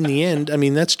 in the end, I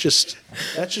mean, that's just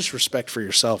respect for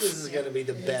yourself. This is going to be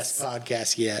the best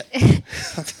podcast yet.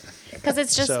 Because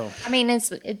it's just, So- I mean,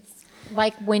 it's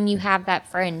like when you have that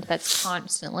friend that's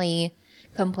constantly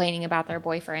complaining about their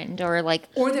boyfriend or like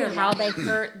Or their how they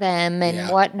hurt them and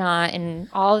Yeah. whatnot and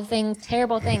all the things,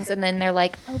 terrible things, and then they're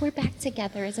like, "Oh, we're back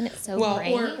together, isn't it so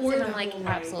great?" or And the I'm like, whole,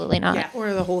 absolutely not. Yeah,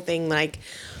 or the whole thing like,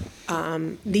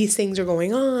 these things are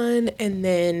going on, and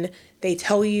then they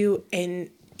tell you, and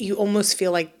you almost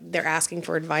feel like they're asking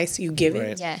for advice. You give Right.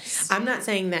 it. Yes. I'm not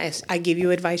saying that if I give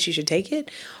you advice, you should take it,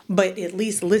 but at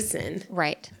least listen.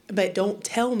 Right. But don't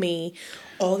tell me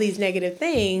all these negative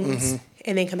things.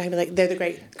 And then come back and be like, they're the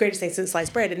greatest thing since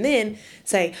sliced bread. And then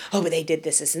say, oh, but they did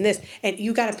this, and this. And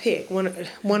you got to pick one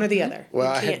or the other. Well,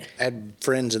 You I can't. had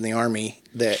friends in the Army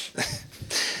that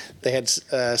they had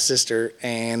a sister,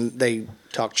 and they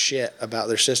talked shit about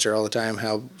their sister all the time,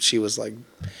 how she was like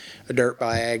a dirt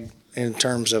bag in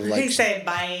terms of He like said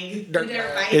bag. Dirt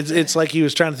bag. It's like he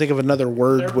was trying to think of another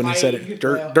word when he said it.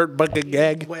 Dirt bucket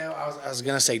gag. Well, I was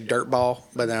gonna say dirt ball,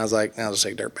 but then I was like, I'll just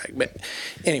say dirt bag. But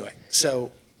anyway,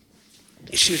 so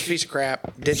she was a piece of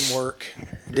crap. Didn't work.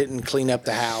 Didn't clean up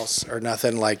the house or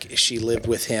nothing. Like she lived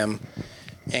with him.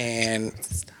 And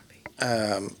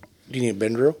do you need a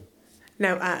Benadryl?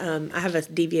 No, I have a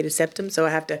deviated septum, so I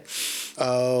have to.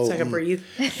 Oh, So I can breathe.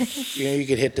 you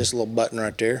could hit this little button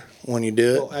right there when you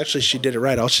do it. Well, actually, she did it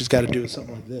right. All she's got to do is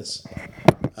something like this.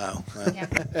 Oh, well, Yeah.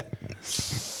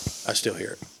 I still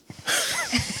hear it.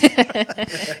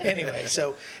 Anyway,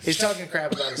 so he's talking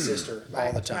crap about his sister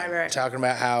all the time. right. Talking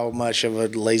about how much of a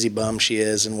lazy bum she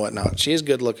is and whatnot. She is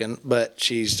good looking, but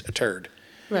she's a turd.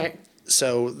 Right.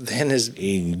 So then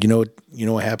You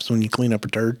know what happens when you clean up a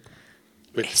turd?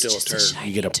 it's still a turd.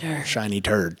 You get a shiny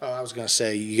turd. Oh, I was going to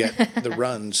say you got the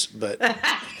runs, but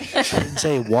Didn't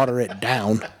say water it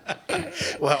down.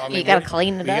 well, I mean, You gotta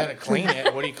clean it You up. got to clean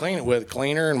it. What do you clean it with?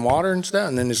 Cleaner and water and stuff,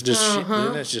 and then it's just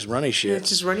then it's just runny shit. It's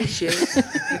just running shit.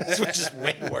 Which is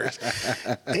way worse.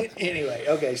 Anyway,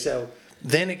 okay, so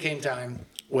then it came time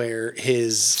where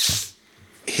his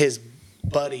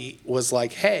buddy was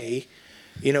like, "Hey,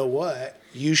 you know what?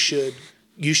 You should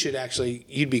actually.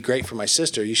 You'd be great for my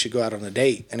sister. You should go out on a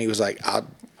date." And he was like,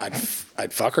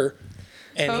 "I'd fuck her."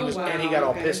 And he got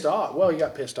all pissed off. Well, he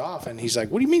got pissed off, and he's like,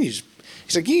 "What do you mean?" He's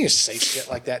like, "You just say shit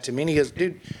like that to me." And he goes,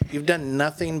 "Dude, you've done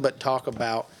nothing but talk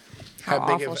about." How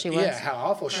awful she was. Yeah, how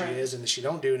awful she is, and she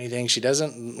don't do anything. She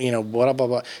doesn't, blah blah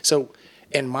blah. So,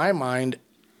 in my mind,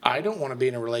 I don't want to be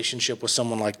in a relationship with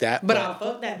someone like that. But I'll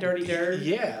fuck that dirty dirt.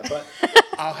 Yeah, but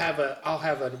I'll have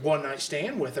a one night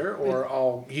stand with her, or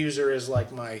I'll use her as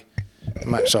like my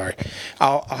sorry,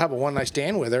 I'll have a one night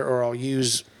stand with her, or I'll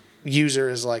use her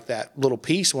as like that little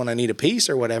piece when I need a piece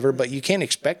or whatever. But you can't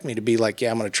expect me to be like,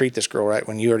 yeah, I'm going to treat this girl right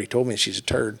when you already told me she's a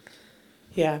turd.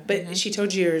 Yeah, but she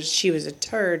told you she was a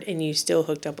turd, and you still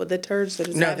hooked up with the turd. So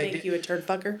does that make you a turd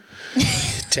fucker?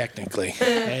 Technically.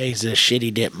 Hey, he's a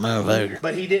shitty dip motherfucker.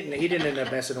 But he didn't end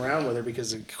up messing around with her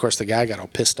because, of course, the guy got all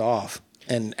pissed off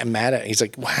and mad at her. He's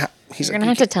like, wow. He's You're like,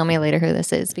 gonna have to tell me later who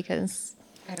this is because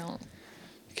I don't.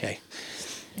 Okay.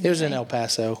 It was in El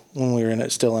Paso when we were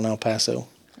still in El Paso.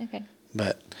 Okay.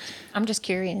 But I'm just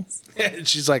curious.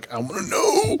 She's like, I want to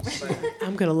know.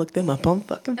 I'm gonna look them up on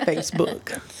fucking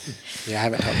Facebook. yeah, I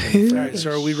haven't talked to him. All right,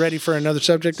 so are we ready for another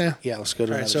subject now? Yeah, let's go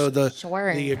to All another. right, so the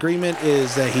Sure. the agreement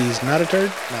is that he's not a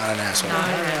turd? Not an asshole. Not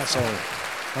an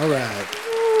asshole. All right.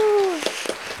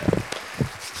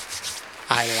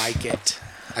 I like it.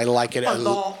 I like it a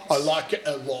lot. I like it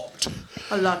a lot.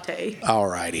 A latte.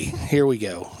 Alrighty, here we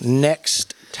go.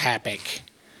 Next topic.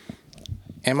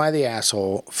 Am I the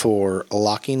asshole for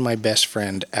locking my best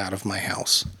friend out of my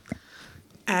house?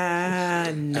 No.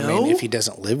 I mean, if he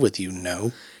doesn't live with you,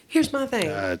 no. Here's my thing.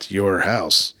 It's your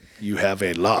house. You have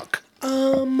a lock.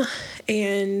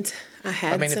 And I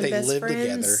had I mean, if some they best live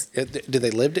friends. together, do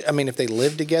they live? I mean, if they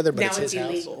live together, but Now it's it's his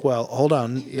house. illegal. Well, hold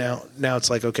on. Now it's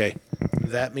like, okay,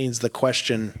 that means the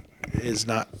question is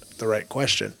not the right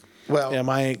question. Well, Am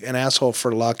I an asshole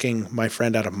for locking my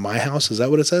friend out of my house? Is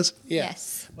that what it says? yeah.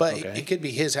 Yes. But Okay. it could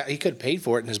be his house. He could have paid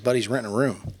for it, and his buddy's renting a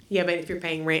room. Yeah, but if you're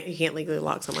paying rent, you can't legally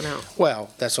lock someone out. Well,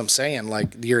 that's what I'm saying.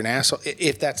 Like, you're an asshole.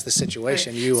 If that's the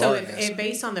situation, you so are an if asshole.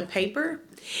 based on the paper,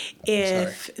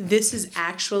 if this is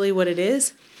actually what it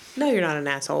is, no, you're not an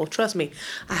asshole. Trust me,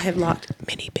 I have locked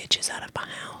many bitches out of my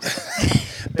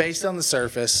house. Based on the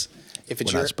surface, if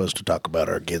it's We're your not supposed to talk about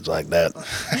our kids like that.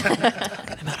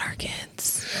 Talking about our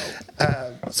kids.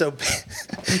 so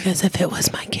Because if it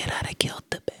was my kid, I'd have killed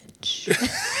the bitch.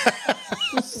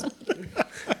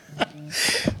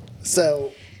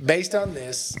 So, based on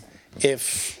this,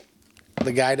 if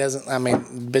the guy doesn't, I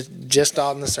mean, but just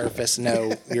on the surface,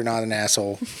 no, you're not an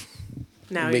asshole.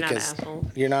 No, you're not an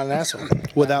asshole. You're not an asshole.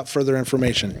 Without further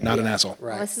information, not an asshole.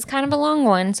 Right. This is kind of a long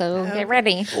one, so get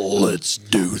ready. Let's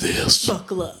do this.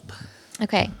 Buckle up.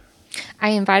 Okay. I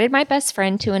invited my best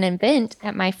friend to an event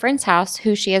at my friend's house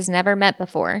who she has never met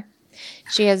before.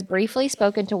 She has briefly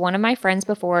spoken to one of my friends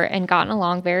before and gotten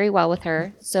along very well with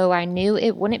her, so I knew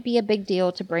it wouldn't be a big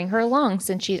deal to bring her along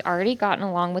since she's already gotten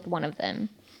along with one of them.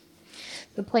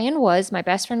 The plan was my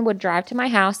best friend would drive to my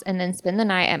house and then spend the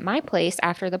night at my place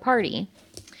after the party.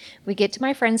 We get to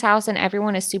my friend's house and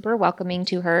everyone is super welcoming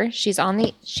to her. She, on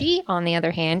the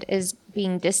other hand, is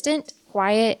being distant,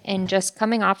 quiet, and just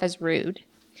coming off as rude.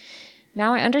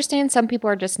 Now, I understand some people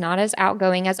are just not as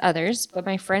outgoing as others, but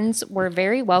my friends were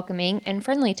very welcoming and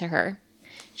friendly to her.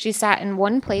 She sat in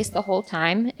one place the whole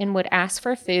time and would ask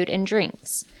for food and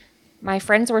drinks. My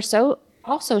friends were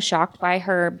also shocked by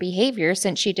her behavior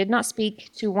since she did not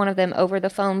speak to one of them over the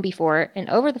phone before, and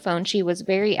over the phone she was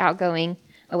very outgoing.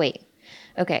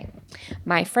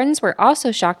 My friends were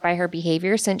also shocked by her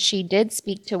behavior since she did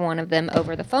speak to one of them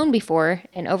over the phone before,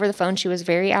 and over the phone she was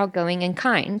very outgoing and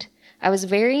kind. I was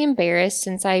very embarrassed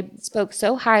since I spoke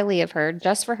so highly of her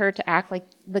just for her to act like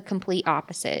the complete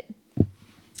opposite.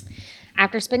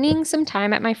 After spending some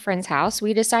time at my friend's house,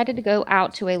 we decided to go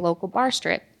out to a local bar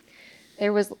strip.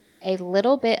 There was a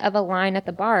little bit of a line at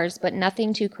the bars, but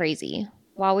nothing too crazy.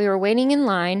 While we were waiting in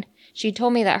line, she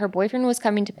told me that her boyfriend was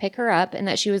coming to pick her up and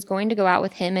that she was going to go out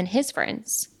with him and his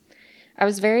friends. I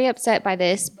was very upset by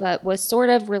this, but was sort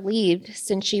of relieved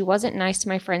since she wasn't nice to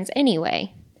my friends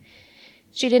anyway.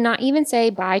 She did not even say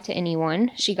bye to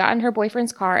anyone. She got in her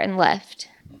boyfriend's car and left.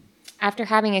 After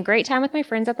having a great time with my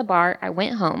friends at the bar, I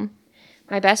went home.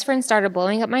 My best friend started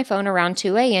blowing up my phone around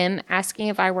 2 a.m., asking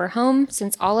if I were home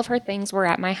since all of her things were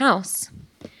at my house.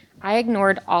 I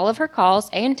ignored all of her calls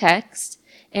and texts,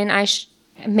 and I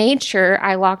made sure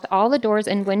I locked all the doors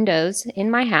and windows in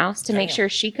my house to make sure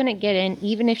she couldn't get in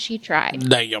even if she tried.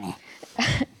 Damn.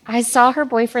 I saw her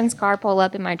boyfriend's car pull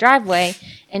up in my driveway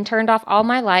and turned off all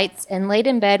my lights and laid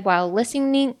in bed while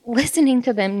listening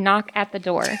to them knock at the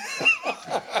door.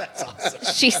 That's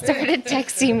awesome. She started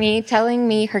texting me, telling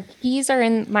me her keys are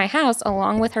in my house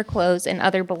along with her clothes and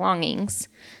other belongings.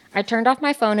 I turned off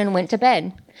my phone and went to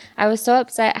bed. I was so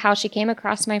upset how she came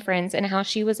across my friends and how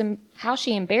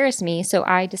she embarrassed me, so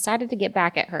I decided to get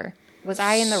back at her. Was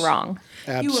I in the wrong?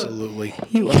 Absolutely.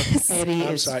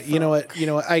 I'm sorry. You know what?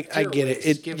 I get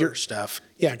it. Give her stuff.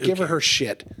 Yeah, give her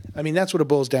shit. I mean, that's what it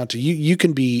boils down to. You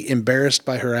can be embarrassed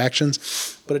by her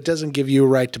actions, but it doesn't give you a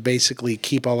right to basically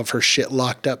keep all of her shit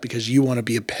locked up because you want to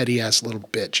be a petty ass little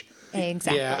bitch.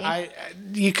 Exactly.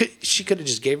 Yeah, she could have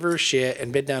just gave her shit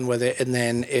and been done with it, and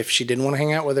then if she didn't want to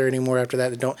hang out with her anymore after that,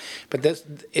 then don't. But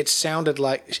it sounded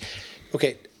like,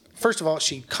 okay. First of all,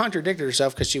 she contradicted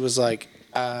herself because she was like,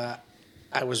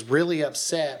 I was really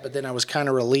upset, but then I was kind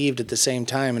of relieved at the same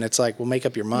time, and it's like, well, make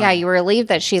up your mind. Yeah, you were relieved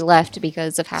that she left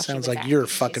because of how she Sounds was like you're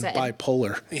acting, fucking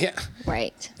bipolar. Yeah,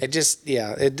 right. it just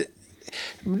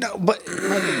No, but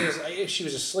my thing is, if she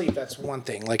was asleep, that's one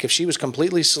thing. Like if she was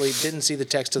completely asleep, didn't see the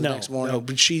text till the next morning. No,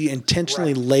 but she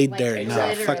intentionally laid there. Like,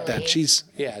 No, fuck that. literally. She's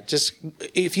Just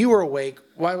if you were awake,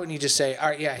 why wouldn't you just say,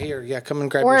 all right, come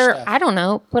and grab your Or stuff? I don't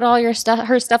know, put all her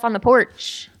stuff on the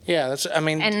porch Yeah,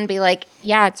 and be like,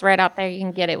 yeah, it's right out there. You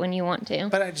can get it when you want to.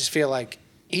 but I just feel like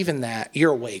even that,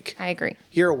 you're awake. I agree.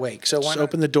 You're awake. So why just not?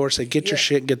 open the door, say, get your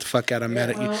shit, get the fuck out. I'm mad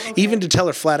at you. Even to tell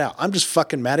her flat out, I'm just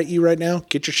fucking mad at you right now.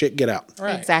 Get your shit, get out.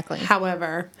 Right. Exactly.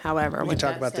 However, We can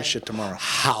talk about this shit tomorrow.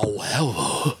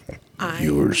 However,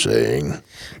 You were saying.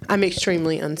 I'm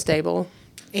extremely unstable.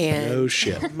 And No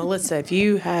shit. Melissa, if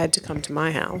you had to come to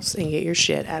my house and get your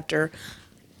shit after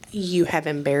you have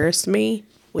embarrassed me,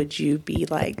 would you be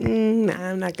like, nah,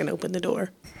 I'm not going to open the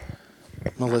door?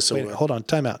 Melissa Wait, would. hold on,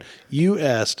 time out. You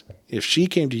asked if she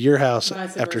came to your house I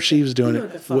said, after she was doing you know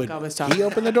what the it, fuck would I was talking he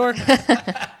open the door?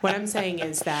 What I'm saying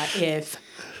is that if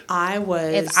I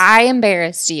was... If I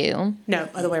embarrassed you. No,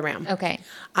 other way around. Okay.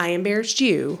 I embarrassed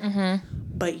you,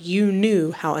 but you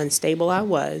knew how unstable I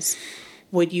was,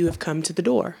 would you have come to the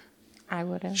door? I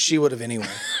would have. She would have anyway.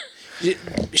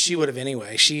 She would have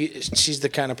anyway. She's the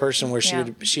kind of person where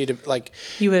she'd have like.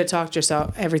 You would have talked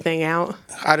yourself everything out?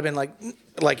 I'd have been like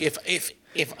if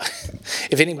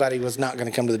anybody was not going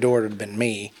to come to the door, it would have been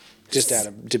me, just out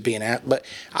of to being at. But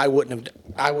I wouldn't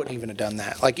even have done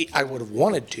that. Like I would have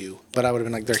wanted to, but I would have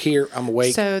been like, they're here. I'm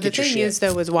awake. So the get your thing shit. is,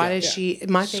 though, is why does she?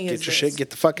 My thing is, Get your shit, get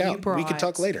the fuck you out. We can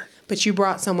talk later. But you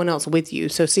brought someone else with you.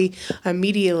 So see,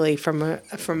 immediately from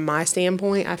my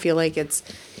standpoint, I feel like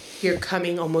you're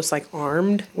coming almost like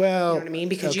armed. Well, you know what I mean?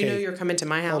 Because you know okay. you're coming to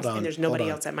my house and there's nobody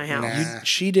else at my house. Nah.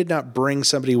 She did not bring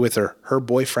somebody with her. Her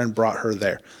boyfriend brought her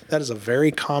there. That is a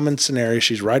very common scenario.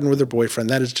 She's riding with her boyfriend.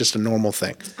 That is just a normal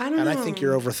thing. I don't and know. I think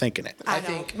you're overthinking it. I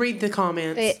think. Read the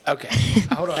comments. Okay.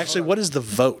 Hold on. Actually, what is the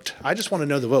vote? I just want to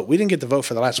know the vote. We didn't get the vote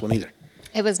for the last one either.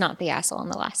 It was not the asshole in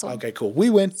the last one. Okay, cool. We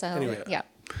win. So, Anyway. yeah.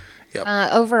 Yep.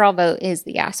 Overall vote is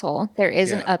the asshole. There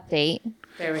is an Yeah. update.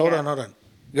 There we Hold go. on.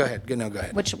 Go ahead. Go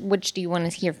ahead. Which do you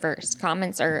want to hear first?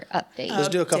 Comments or update? Let's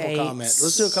do a couple Updates. comments.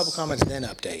 Let's do a couple comments, then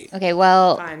update. Okay,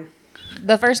 well, Fine.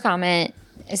 the first comment,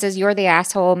 it says, you're the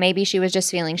asshole. Maybe she was just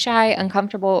feeling shy,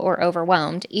 uncomfortable, or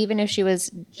overwhelmed. Even if she was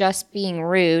just being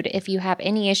rude, if you have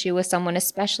any issue with someone,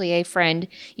 especially a friend,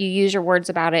 you use your words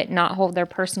about it, not hold their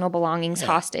personal belongings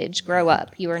hostage. Grow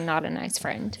up. You are not a nice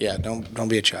friend. Yeah. Don't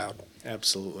be a child.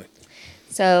 Absolutely.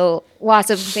 So lots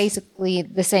of basically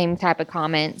the same type of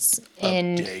comments.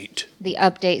 And Update. the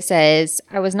update says,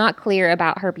 I was not clear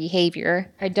about her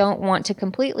behavior. I don't want to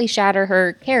completely shatter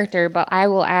her character, but I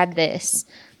will add this.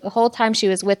 The whole time she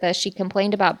was with us, she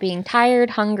complained about being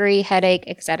tired, hungry, headache,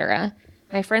 etc.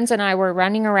 My friends and I were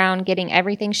running around getting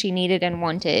everything she needed and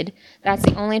wanted. That's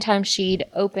the only time she'd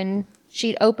open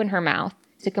her mouth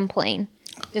to complain.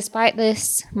 Despite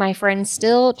this, my friend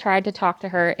still tried to talk to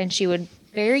her, and she would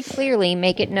very clearly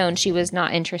make it known she was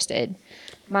not interested.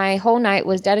 My whole night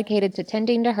was dedicated to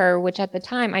tending to her, which at the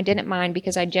time I didn't mind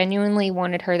because I genuinely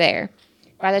wanted her there.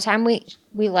 By the time we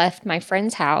left my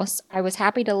friend's house, I was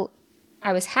happy to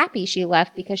I was happy she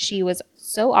left because she was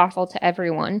so awful to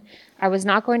everyone. I was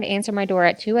not going to answer my door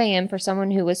at 2 a.m. for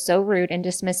someone who was so rude and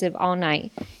dismissive all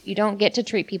night. You don't get to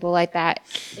treat people like that.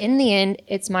 In the end,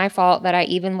 it's my fault that I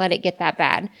even let it get that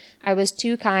bad. I was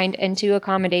too kind and too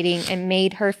accommodating and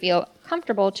made her feel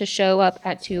comfortable to show up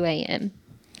at 2 a.m.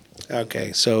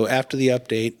 Okay, so after the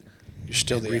update, You're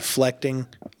still there. reflecting,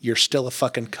 you're still a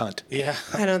fucking cunt. Yeah.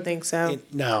 I don't think so.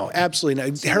 No, absolutely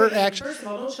not. Her action. First of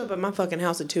all, don't show up at my fucking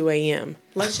house at 2 a.m.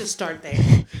 Let's just start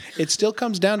there. It still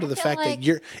comes down to the fact like-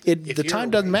 that the time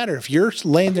doesn't matter. If you're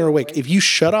laying there awake, if you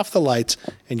shut off the lights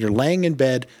and you're laying in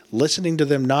bed listening to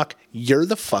them knock, you're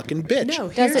the fucking bitch. No,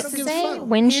 Does here's it the say thing.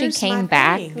 when she Here's came my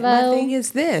back, thing. though? My thing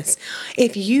is this: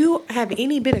 if you have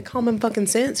any bit of common fucking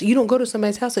sense, you don't go to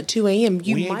somebody's house at 2 a.m.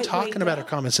 You We ain't might talking wake about her up.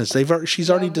 common sense. She's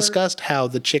already discussed how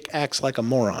the chick acts like a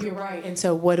moron. You're right. And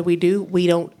so what do?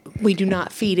 We do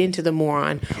not feed into the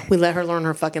moron. We let her learn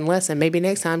her fucking lesson. Maybe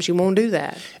next time she won't do that.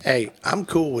 Hey, I'm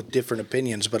cool with different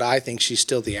opinions, but I think she's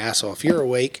still the asshole. If you're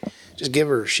awake, just give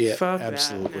her a shit. Fuck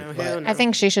Absolutely. that. No, hell no. I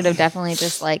think she should have definitely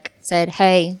just like said,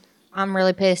 "Hey, I'm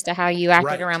really pissed at how you acted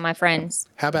Right. around my friends."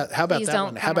 How about Please that don't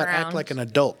one? How come about act around. like an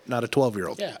adult, not a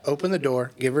 12-year-old? Yeah, open the door,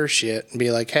 give her a shit, and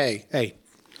be like, hey, Hey,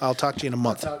 I'll talk to you in a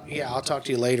month. I'll talk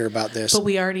to you later about this. But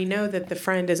we already know that the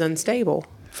friend is unstable.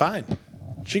 Fine.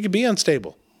 She could be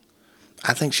unstable.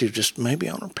 I think she's just maybe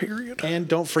on her period. And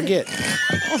don't forget.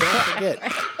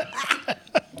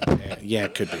 Yeah,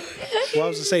 it could be. Well, I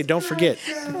was to say, don't forget.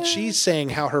 She's saying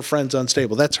how her friend's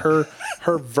unstable. That's her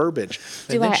verbiage.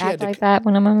 Do I she had act to, like that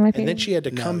when I'm on my and then period? she had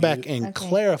to come back and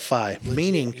clarify,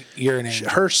 meaning You're an angel.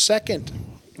 her second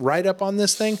write up on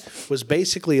this thing was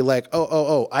basically like,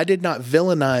 oh, I did not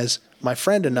villainize my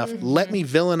friend enough. Let me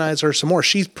villainize her some more.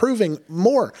 She's proving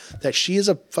more that she is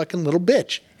a fucking little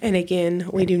bitch. And again,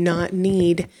 we do not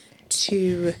need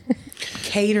to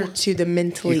cater to the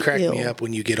mentally You crack ill. me up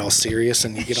when you get all serious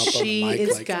and you get up on She the mic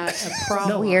has like got a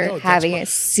problem. We're that's having a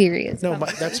serious. No,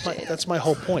 that's my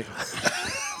whole point.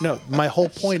 No, my whole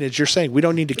point is you're saying we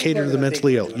don't need to cater to the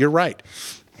mentally ill. You're right.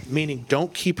 Meaning,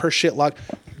 don't keep her shit locked.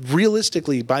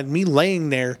 Realistically, by me laying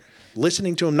there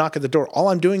listening to him knock at the door, all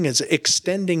I'm doing is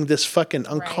extending this fucking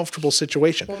uncomfortable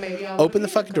situation. maybe I'll Open put the you in a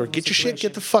fucking door. comfortable Get your shit. Get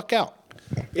situation. the fuck out.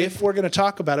 If we're gonna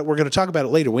talk about it, we're gonna talk about it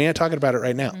later. We ain't talking about it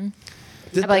right now. I'm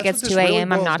like, That's it's what 2 this really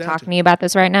a.m. I'm boils not down talking to. to you about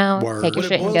this right now. Word. Take your What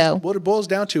shit and go. What it boils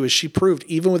down to is she proved,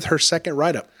 even with her second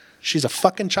write up, she's a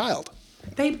fucking child.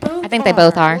 They both I think they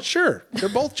both are. Sure, they're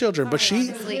both children, but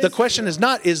the question is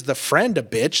not, is the friend a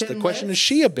bitch? The question is,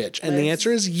 she a bitch? And the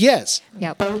answer is yes.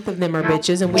 Yep. Both of them are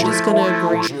bitches, and we're just going to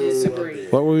agree to disagree.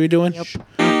 What were we doing?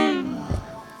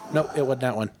 No, it wasn't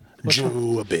that one.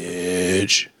 Jew a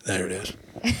bitch. There it is.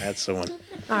 That's the one.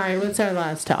 All right, what's our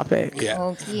last topic? Yeah.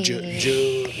 Okay. Jew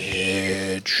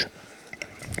bitch.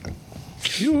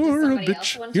 You're a Somebody else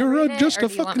bitch. want to You're read a it, just or a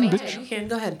do you want fucking me bitch. You can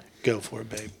go ahead. Go for it,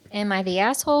 babe. Am I the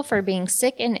asshole for being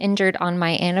sick and injured on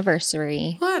my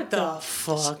anniversary? What the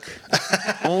fuck?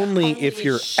 Only if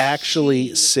you're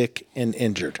actually sick and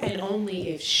injured. And only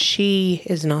if she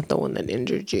is not the one that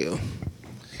injured you.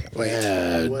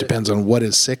 Wait. What- Depends on what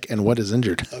is sick and what is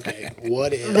injured. Okay.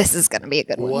 What if? This is going to be a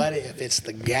good one. What if it's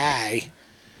the guy?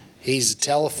 He's a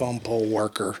telephone pole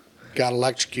worker. Got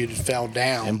electrocuted, fell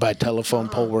down. And by telephone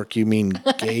pole work, you mean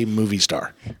gay movie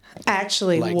star.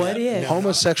 Actually, what if?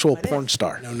 Homosexual porn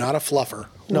star. No, not a fluffer.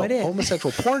 No, What if?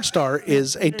 homosexual porn star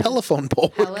is a telephone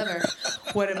pole worker. However,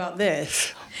 what about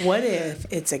this? What if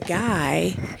it's a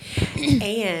guy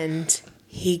and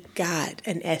he got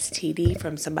an STD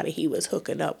from somebody he was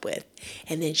hooking up with,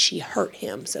 and then she hurt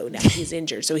him, so now he's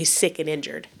injured. So he's sick and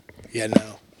injured. Yeah,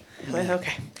 no. Well,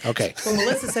 okay. Okay. Well,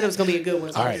 Melissa said it was going to be a good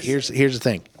one. So All right, here's the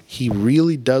thing. He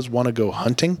really does want to go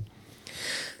hunting,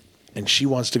 and she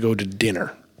wants to go to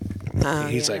dinner.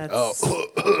 He's yeah, like, that's-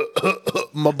 oh,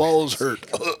 my balls hurt.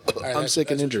 I'm That's-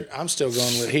 sick and that's- injured. I'm still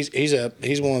going with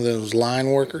he's one of those line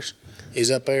workers.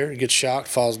 He's up there, gets shocked,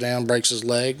 falls down, breaks his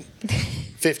leg.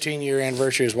 15-year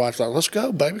anniversary. His wife's like, "Let's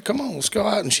go, baby, come on, let's go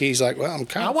out." And she's like, "Well, I'm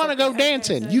kind I of." want to go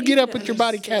dancing. You get up with your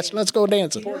body cast and let's go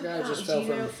dancing. Poor guy just fell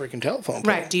from a freaking telephone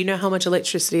pole. Right. Do you know how much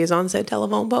electricity is on said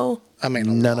telephone pole? I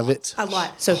mean, None of it. A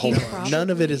lot. So he probably None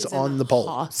of it is in on a the pole.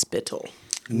 Hospital.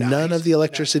 None of the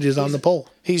electricity is on the pole.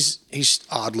 He's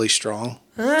oddly strong.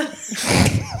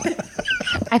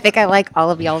 I think I like all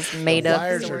of y'all's made up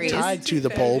Wires are stories. tied to the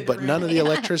pole, but none of the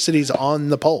electricity is on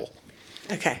the pole.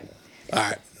 Okay. All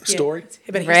right, story.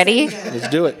 But he Ready? said- Let's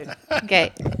do it.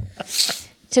 Okay.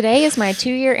 Today is my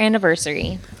 2-year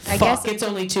anniversary. I guess Fuck, it's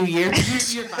only 2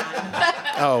 years. You're fine.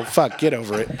 Oh, fuck, get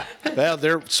over it. Well,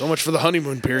 there so much for the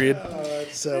honeymoon period.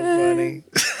 That's so funny.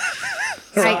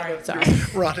 Sorry.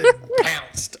 Rhonda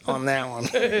pounced on that one.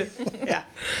 Yeah.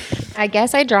 I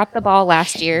guess I dropped the ball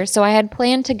last year, so I had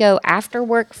planned to go after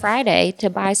work Friday to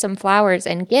buy some flowers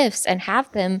and gifts and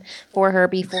have them for her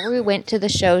before we went to the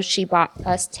show she bought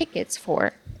us tickets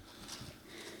for.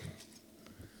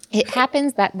 It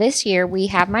happens that this year we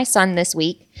have my son this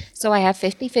week, so I have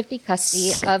 50-50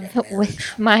 custody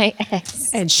with my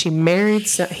ex. And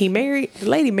the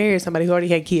lady married somebody who already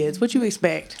had kids. What you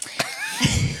expect?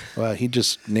 Well, he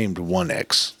just named one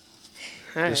ex.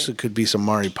 This could be some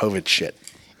Mari Povich shit.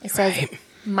 It says,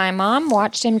 my mom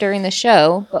watched him during the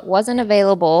show, but wasn't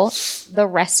available the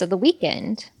rest of the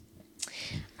weekend.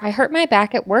 I hurt my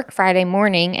back at work Friday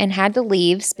morning and had to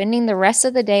leave, spending the rest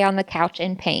of the day on the couch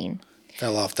in pain.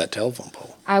 Fell off that telephone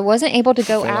pole. I wasn't able to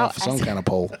go Fell out. off some kind of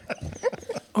pole.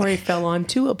 Or he fell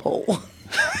onto a pole.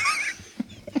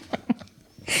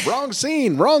 Wrong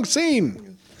scene.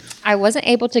 I wasn't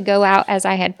able to go out as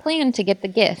I had planned to get the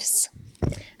gifts.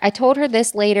 I told her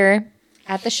this later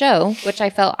at the show, which I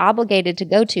felt obligated to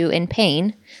go to in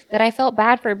pain, that I felt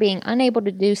bad for being unable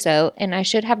to do so and I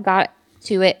should have got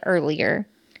to it earlier.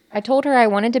 I told her I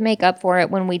wanted to make up for it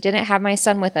when we didn't have my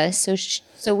son with us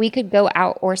so we could go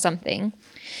out or something.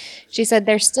 She said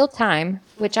there's still time,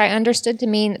 which I understood to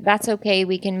mean that's okay,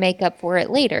 we can make up for it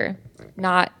later.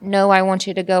 Not, no, I want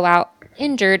you to go out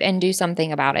injured and do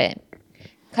something about it.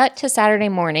 Cut to Saturday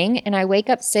morning, and I wake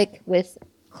up sick with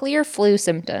clear flu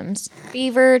symptoms.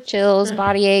 Fever, chills,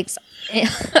 body aches,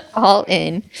 all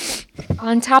in.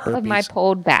 On top of my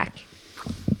pulled back.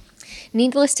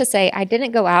 Needless to say, I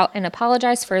didn't go out and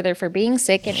apologized further for being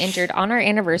sick and injured on our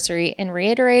anniversary and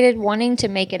reiterated wanting to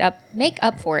make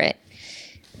up for it.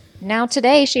 Now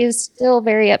today, she is still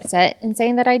very upset and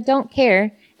saying that I don't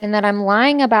care and that I'm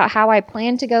lying about how I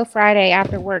planned to go Friday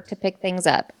after work to pick things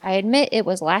up. I admit it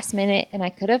was last minute and I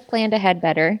could have planned ahead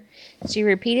better. She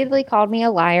repeatedly called me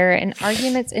a liar and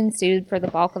arguments ensued for the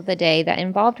bulk of the day that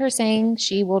involved her saying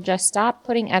she will just stop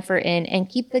putting effort in and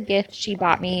keep the gift she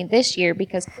bought me this year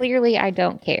because clearly I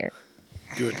don't care.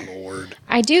 Good Lord.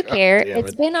 I do care. damn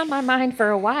It's it. been on my mind for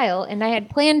a while, and I had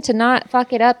planned to not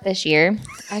fuck it up this year.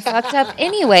 I fucked up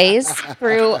anyways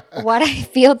through what I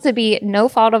feel to be no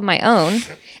fault of my own.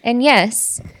 And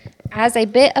yes, as a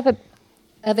bit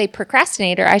of a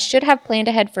procrastinator, I should have planned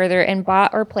ahead further and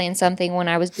bought or planned something when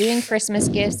I was doing Christmas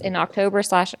gifts in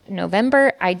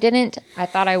October/November. I didn't. I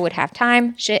thought I would have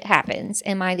time. Shit happens.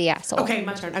 Am I the asshole? Okay,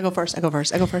 my turn. I go first.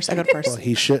 Well,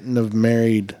 he shouldn't have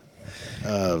married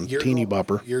Teeny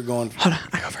Bopper. You're going. Hold on.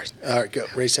 I go first. All right, go.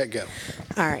 Race, set, go.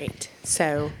 All right.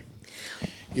 So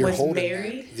You're Was holding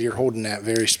married. that. You're holding that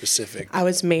very specific. I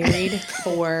was married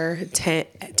for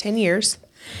 10 years.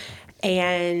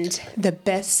 And the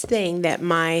best thing that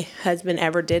my husband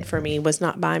ever did for me was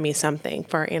not buy me something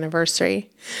for our anniversary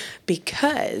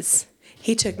because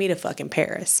he took me to fucking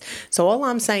Paris. So all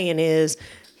I'm saying is,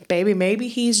 baby, maybe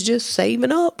he's just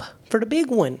saving up for the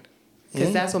big one.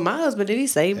 Because that's what my husband did. He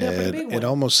saved up for the big one. It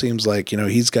almost seems like,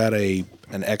 he's got an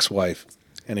ex-wife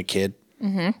and a kid.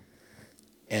 Mm-hmm.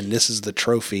 And this is the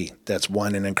trophy that's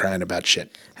whining and crying about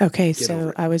shit. Okay, over so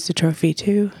it. I was the trophy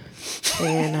too.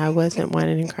 And I wasn't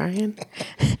whining and crying.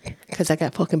 Because I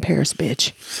got fucking Paris,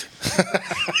 bitch.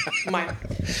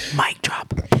 Mic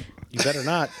drop. You better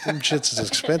not. Them shits is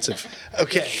expensive.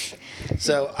 Okay,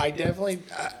 so I definitely.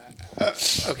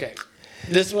 Okay,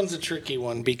 this one's a tricky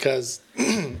one because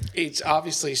it's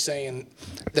obviously saying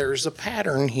there's a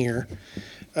pattern here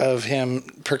of him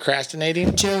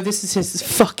procrastinating. Joe, this is his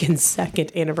fucking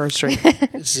second anniversary.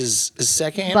 This is his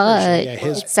second But anniversary. Yeah,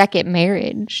 his- it's second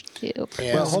marriage, too.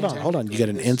 Yeah, Well, hold on. You got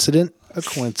an incident, a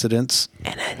coincidence,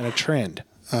 and a trend.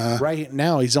 Right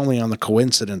now, he's only on the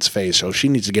coincidence phase, so she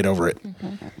needs to get over it.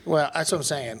 Well, that's what I'm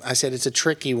saying. I said it's a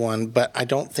tricky one, but I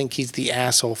don't think he's the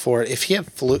asshole for it. If he had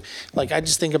flu, like I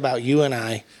just think about you and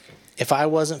I. If I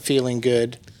wasn't feeling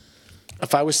good,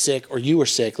 if I was sick or you were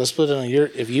sick, let's put it on your.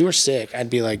 If you were sick,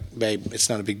 I'd be like, babe, it's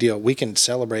not a big deal. We can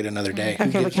celebrate another day.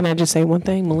 Okay, but can I just say one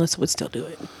thing? Melissa would still do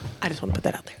it. I just want to put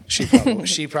that out there.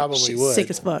 She probably She's would.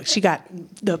 sick as fuck. She got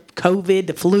the COVID,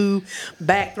 the flu,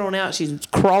 back thrown out. She's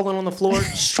crawling on the floor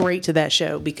straight to that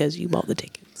show because you bought the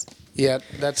tickets. Yeah,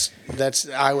 that's.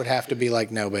 I would have to be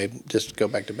like, no, babe, just go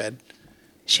back to bed.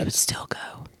 She would still go.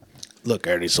 Look,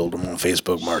 I already sold them on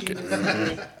Facebook Market.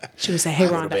 She would say, hey,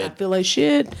 to Rhonda, I bed. feel like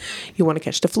shit. You want to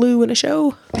catch the flu in a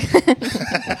show?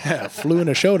 Yeah, flew in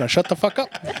a show. Now shut the fuck up.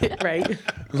 Right?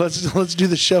 Let's do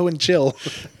the show and chill.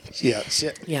 Yeah,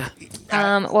 shit. Yeah.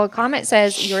 Well, a comment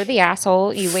says, you're the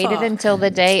asshole. You waited Fuck. until the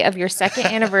day of your second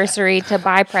anniversary to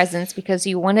buy presents because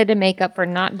you wanted to make up for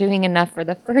not doing enough for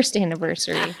the first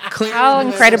anniversary. How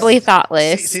incredibly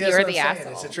thoughtless. See, that's You're what I'm the saying.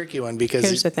 asshole. It's a tricky one because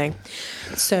Here's the thing.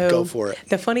 So Go for it.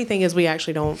 The funny thing is we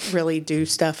actually don't really do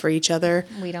stuff for each other.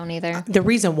 We don't either. The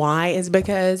reason why is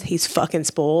because he's fucking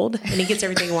spoiled and he gets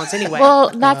everything he wants anyway. Well,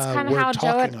 that's kind of We're how Joe.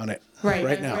 talking on it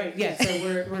right now. Right. Yeah. So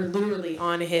we're literally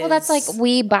on his. Well, that's like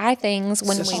we buy things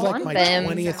when This we is like want my them.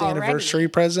 20th already. anniversary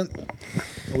present.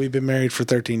 We've been married for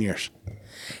 13 years.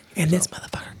 And this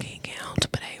motherfucker can't count,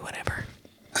 but hey, whatever.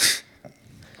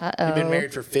 you've been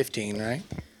married for 15, right?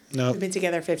 No, We've been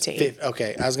together 15.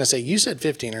 Okay, I was gonna say you said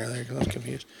 15 earlier because I was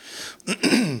confused.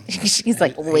 She's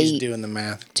like, He's wait. doing the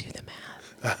math. Do the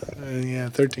math. yeah,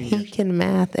 13 He years. can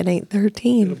math. It ain't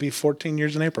 13. It'll be 14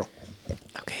 years in April.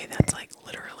 Okay, that's like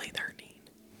literally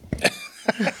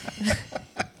 13.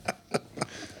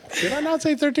 Did I not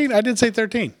say 13? I did say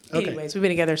 13. Okay. Anyways, we've been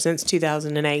together since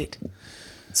 2008.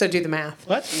 So do the math.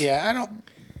 What? Yeah, I don't.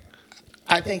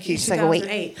 I think he's like, wait,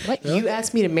 2008. what? You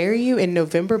asked me to marry you in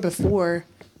November before.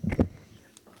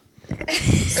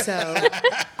 So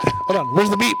Hold on. Where's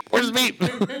the beep? Where's the beep?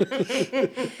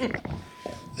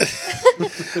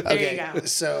 there you go.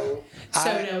 So So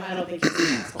no, I don't think he's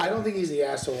the asshole. I don't think he's the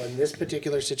asshole in this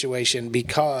particular situation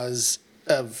because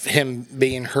of him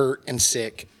being hurt and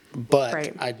sick. But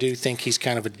Right. I do think he's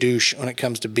kind of a douche when it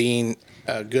comes to being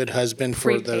a good husband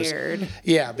for Prepared. those.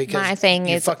 Yeah, because My thing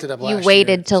you is, fucked it up you last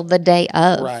waited year. till the day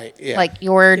of. Right, yeah. Like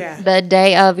Yeah. the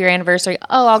day of your anniversary.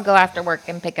 Oh, I'll go after work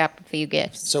and pick up a few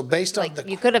gifts. So based on Like the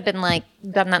you could have been like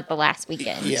done that the last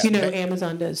weekend. yeah, You know,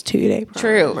 Amazon does 2-day Prime.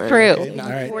 True. right? True. All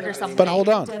right. Order something. But hold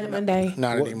on. Monday.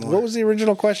 not What, anymore. what was the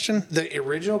original question? The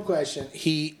original question?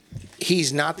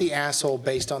 He's not the asshole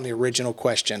based on the original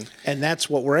question. And that's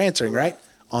what we're answering, right?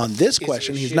 On this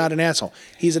question, he's shit? not an asshole.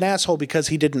 He's an asshole because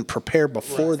he didn't prepare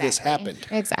before this happened.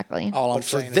 Exactly. All I'm But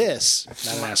for saying this,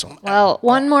 not an asshole. Well,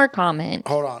 one more comment.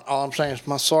 Hold on. All I'm saying is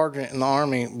my sergeant in the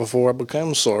Army, before I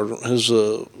became a sergeant, his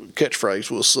catchphrase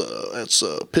was, that's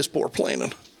piss poor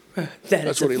planning.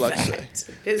 That's what he likes to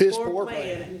say. Piss poor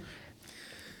planning.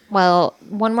 Well,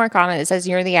 one more comment. It says,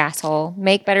 you're the asshole.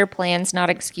 Make better plans, not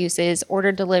excuses.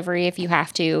 Order delivery if you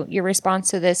have to. Your response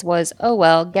to this was, oh,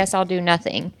 well, guess I'll do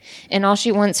nothing. And all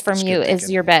she wants from you is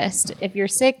your best. If you're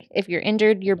sick, if you're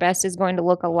injured, your best is going to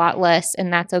look a lot less,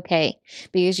 and that's okay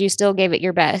because you still gave it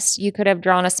your best. You could have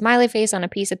drawn a smiley face on a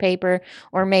piece of paper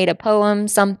or made a poem,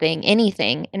 something,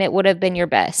 anything, and it would have been your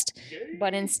best.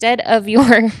 But instead of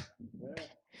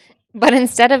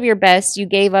your best, you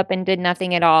gave up and did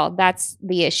nothing at all. That's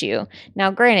the issue.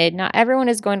 Now, granted, not everyone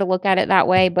is going to look at it that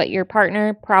way, but your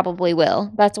partner probably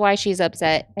will. That's why she's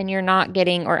upset, and you're not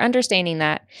getting or understanding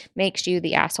that makes you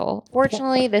the asshole.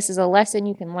 Fortunately, this is a lesson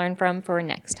you can learn from for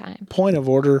next time. Point of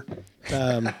order.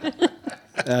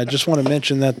 I just want to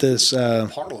mention that this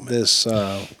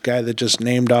guy that just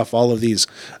named off all of these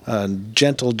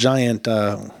gentle giant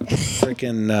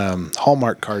freaking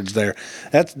Hallmark cards there,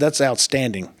 that's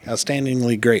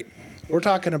outstandingly great. We're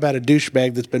talking about a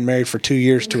douchebag that's been married for 2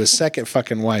 years to his second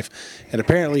fucking wife, and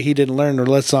apparently he didn't learn their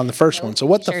lesson on the first one. So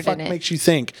what the Sure fuck didn't. makes you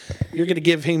think you're going to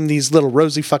give him these little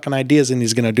rosy fucking ideas and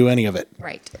he's going to do any of it?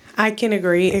 Right. I can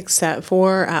agree, except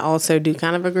for I also do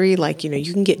kind of agree. Like,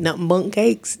 you can get nut bunk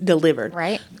cakes delivered.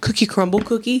 Right. Cookie crumble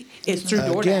cookie. It's through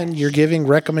DoorDash. Again, you're giving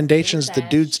recommendations the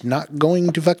dude's not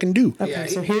going to fucking do. Okay,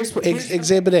 so here's what.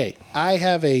 Exhibit A. I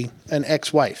have an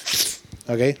ex-wife.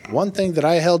 Okay. One thing that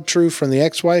I held true from the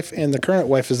ex-wife and the current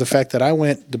wife is the fact that I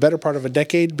went the better part of a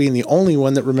decade being the only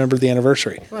one that remembered the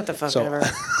anniversary. What the fuck So- ever.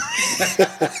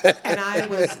 And I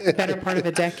was better part of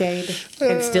a decade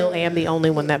and still am the only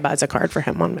one that buys a card for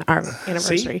him on our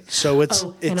anniversary. So it's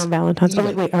And on Valentine's. Oh,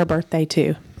 wait, our birthday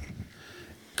too.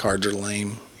 Cards are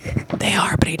lame. They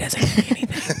are, but he doesn't get me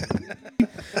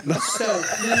anything. So,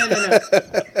 no.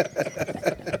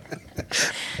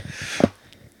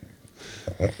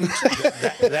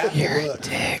 That look,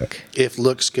 Dick. if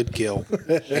looks could kill,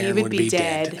 He Aaron would be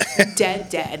dead.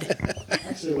 Dead.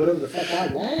 actually whatever the fuck I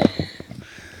want.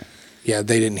 Yeah,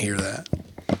 they didn't hear that.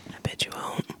 I bet you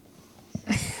won't.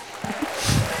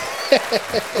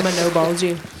 I'm gonna no balls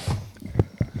you.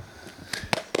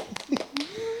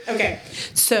 Okay,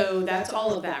 so that's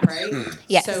all of that, right?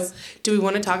 Yes. So, do we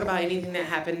want to talk about anything that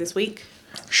happened this week?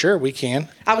 Sure, we can.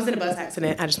 I was in a bus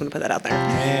accident. I just want to put that out there.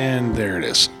 And there it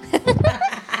is.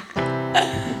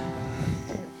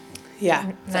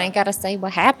 Yeah. Now you got to say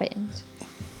what happened.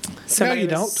 Somebody you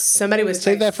was, don't. Somebody was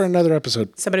Save that for another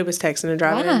episode. Somebody was texting and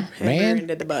driving Why? and Man.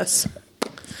 rear-ended the bus.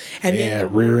 And Yeah,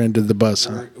 then rear-ended the bus,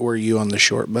 huh? Were you on the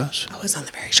short bus? I was on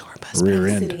the very short bus. Rear I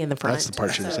was end. sitting in the front. That's the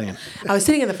part you were saying. I was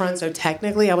sitting in the front, so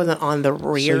technically I wasn't on the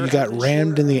rear. So you got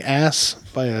rammed in the ass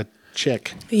by a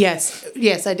chick. Yes,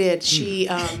 I did. She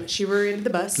rear-ended the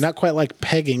bus. Not quite like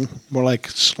pegging, more like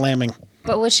slamming.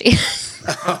 But was she?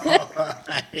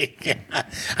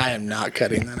 I am not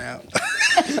cutting that out.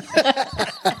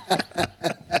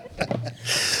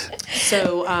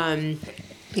 So,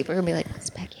 People are gonna be like, "What's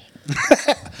Becky?"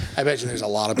 I bet you there's a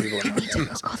lot of people. Google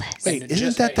this. Wait,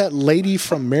 isn't that lady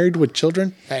from Married with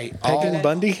Children? Hey, Peggy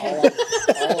Bundy? all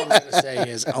I'm going to say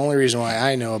is the only reason why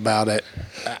I know about it,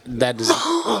 that does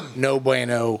no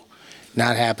bueno,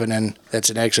 not happening. That's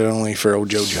an exit only for old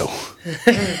JoJo.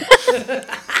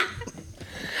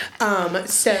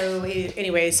 So,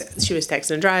 anyways, she was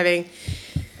texting and driving,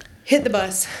 hit the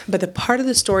bus. But the part of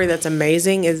the story that's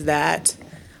amazing is that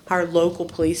our local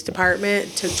police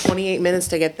department took 28 minutes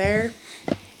to get there,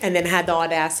 and then had the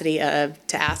audacity to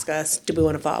ask us, "Do we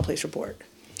want to file a police report?"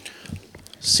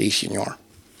 Si, senor.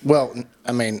 Well,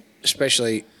 I mean,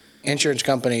 especially insurance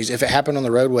companies, if it happened on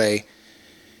the roadway,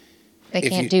 They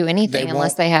can't do anything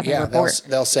unless they have a report.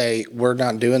 They'll say, we're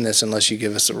not doing this unless you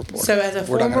give us a report. So, as a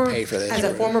we're not former, going to pay for this. as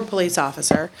a former police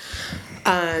officer,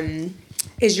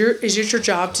 is it your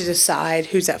job to decide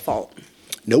who's at fault?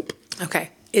 Nope. Okay.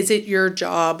 Is it your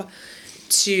job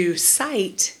to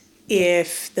cite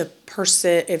if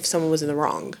someone was in the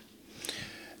wrong?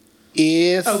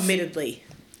 If Omittedly.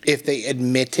 if they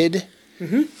admitted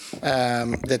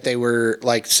that they were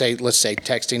let's say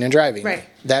texting and driving. Right.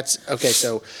 That's okay.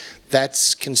 So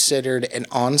that's considered an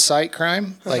on-site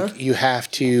crime. Like you have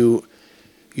to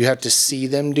see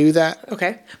them do that.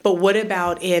 Okay. But what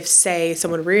about if, say,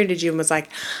 someone rear-ended you and was like,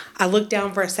 I looked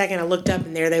down for a second, I looked up,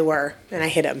 and there they were, and I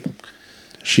hit them?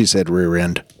 She said rear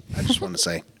end. I just want to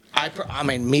say. I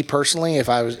mean, me personally, if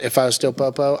I was still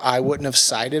Popo, I wouldn't have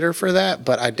cited her for that,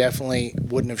 but I definitely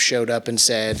wouldn't have showed up and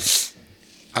said,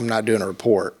 "I'm not doing a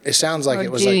report." It sounds like Or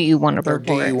it was do like, you want to or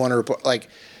do report? you want to report? Like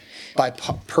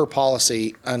per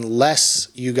policy, unless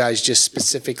you guys just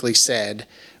specifically said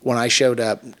when I showed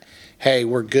up, "Hey,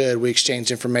 we're good. We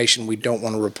exchanged information. We don't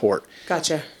want to report."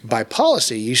 Gotcha. By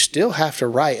policy, you still have to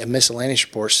write a miscellaneous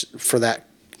report for that.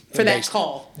 For that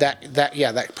call.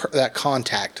 That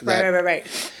contact. Right.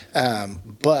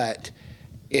 But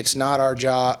it's not our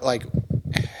job. Like,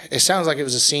 it sounds like it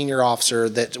was a senior officer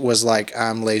that was like,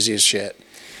 "I'm lazy as shit,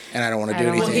 and I don't want to do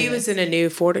don't anything." Well, he was in a new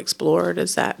Ford Explorer.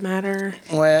 Does that matter?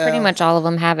 Well, Pretty much all of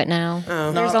them have it now.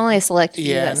 There's only a select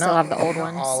few that still have the old not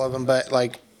ones. all of them, but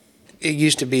like, it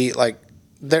used to be like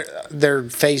they're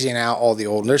phasing out all the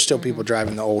old. There's still people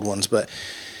driving the old ones, but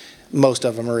most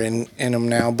of them are in them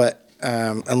now. But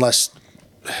unless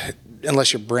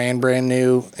you're brand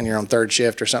new and you're on third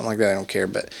shift or something like that, I don't care.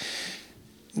 But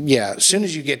yeah, as soon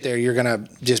as you get there, you're gonna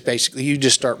just basically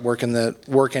start working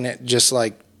it just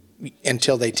like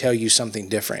until they tell you something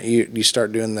different. You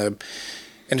start doing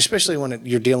and especially when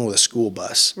you're dealing with a school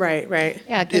bus. Right.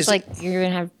 Yeah, because you're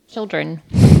gonna have children.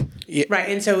 Yeah. Right,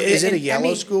 and so Is it a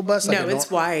yellow school bus? Like No, a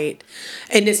it's white,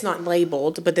 and it's not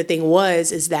labeled. But the thing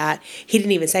is that he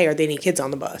didn't even say, "Are there any kids on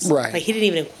the bus?" Right. Like he didn't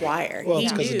even inquire. Well, He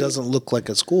it's because it knew- doesn't look like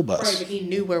a school Right, bus. but he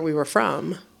knew where we were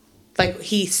from. Like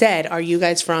he said, "Are you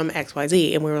guys from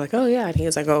XYZ?" And we were like, "Oh yeah," and he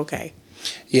was like, "Oh, okay."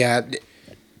 Yeah,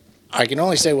 I can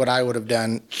only say what I would have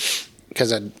done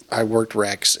because I worked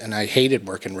Rex and I hated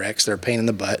working Rex. They're a pain in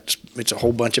the butt. It's a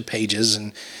whole bunch of pages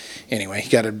and anyway, you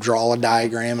got to draw a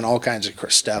diagram and all kinds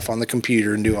of stuff on the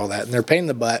computer and do all that. And they're a pain in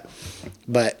the butt,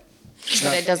 but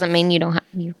But it doesn't mean you don't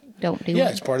do yeah,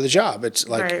 it. it's part of the job. It's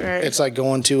like Right. it's like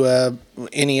going to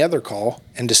any other call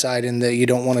and deciding that you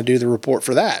don't want to do the report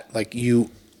for that. Like you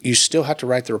still have to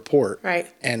write the report. Right.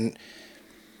 And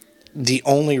the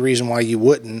only reason why you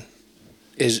wouldn't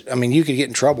is, I mean, you could get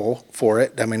in trouble for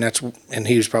it. I mean, and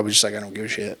he was probably just like, I don't give a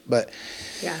shit. But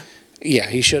Yeah. yeah,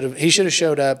 he should have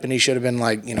showed up and he should have been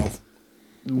like,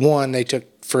 one, they took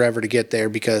forever to get there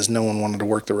because no one wanted to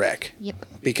work the wreck. Yep.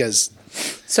 Because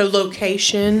So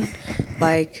location,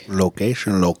 like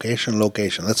Location.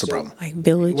 That's the problem.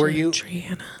 Village. Were you- in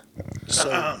Triana.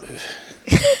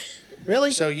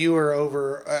 Really? so you were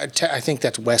over, I think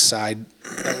that's West Side.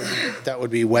 That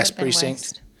would be West Been Precinct.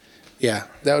 West. Yeah,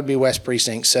 that would be West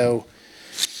Precinct. So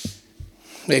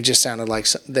it just sounded like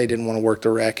they didn't want to work the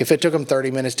wreck. If it took them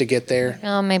 30 minutes to get there,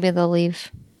 Oh, maybe they'll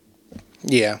leave.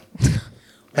 yeah.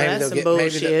 that's some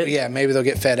bullshit. Maybe they'll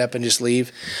get fed up and just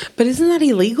leave. But isn't that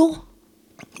illegal?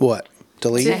 What? To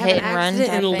leave? To Have hit an and run accident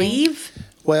type and thing? leave?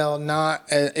 Well, not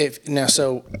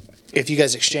so if you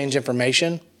guys exchange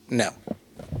information, no.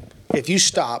 if you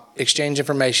stop, exchange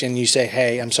information, you say,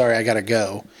 hey, I'm sorry, I got to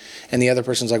go. And the other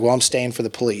person's like, well, I'm staying for the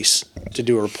police to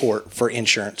do a report for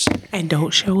insurance. And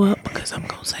don't show up because I'm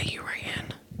going to say you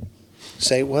ran.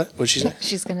 Say what? What'd she say?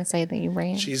 She's going to say that you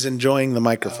ran. She's enjoying the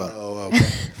microphone. Oh, okay.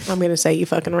 I'm going to say you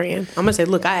fucking ran. I'm going to say,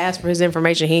 look, I asked for his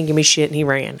information. He didn't give me shit and he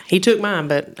ran. He took mine,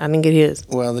 but I didn't get his.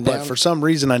 Well, But for some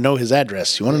reason, I know his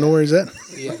address. You want to know where he's at?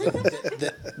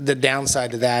 the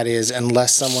downside to that is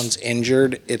unless someone's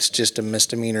injured, it's just a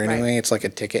misdemeanor anyway. Right. It's like a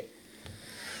ticket.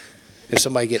 If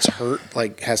somebody gets hurt,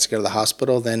 like has to go to the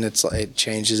hospital, then it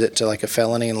changes it to like a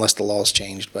felony unless the law's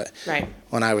changed. But Right.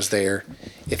 when I was there,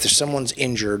 if there's someone's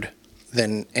injured,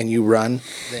 then and you run,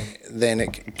 then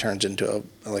it turns into a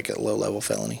low level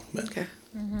felony. But, Okay.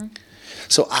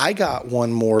 so I got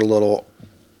one more little.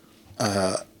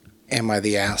 Am I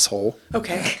the asshole?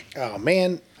 Okay. Oh,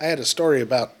 man. I had a story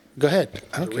about Go ahead.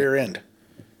 the rear end.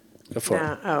 Go for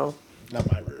Now, oh. Not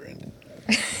my rear end.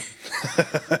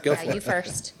 it. Go for You it.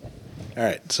 first. All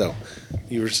right. So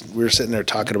we were sitting there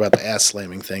talking about the ass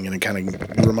slamming thing, and it kind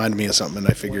of reminded me of something, and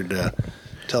I figured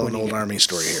tell an old Army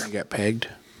story here. You got pegged.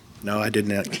 No, I did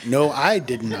not. No, I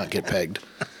did not get pegged.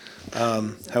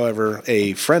 However,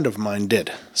 a friend of mine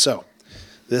did. So,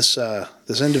 this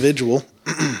individual,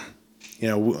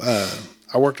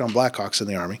 I worked on Blackhawks in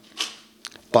the Army.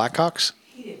 Blackhawks?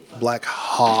 Black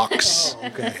Hawks.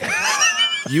 Okay.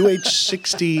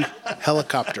 UH-60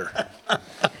 helicopter.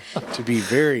 To be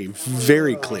very,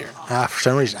 very clear. For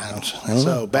some reason, I don't know.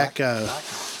 So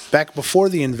back before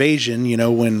the invasion,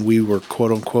 when we were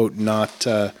quote unquote not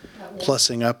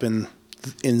plussing up in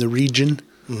the region,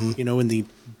 in the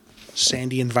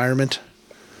sandy environment,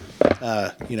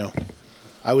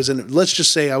 I was in. Let's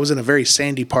just say I was in a very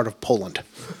sandy part of Poland.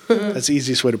 That's the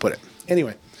easiest way to put it.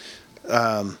 Anyway,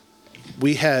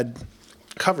 we had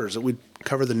covers that would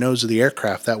cover the nose of the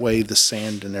aircraft. That way, the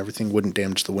sand and everything wouldn't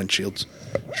damage the windshields.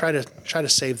 Try to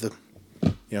save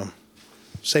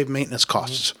save maintenance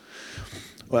costs.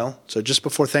 Well, so just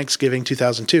before Thanksgiving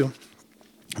 2002,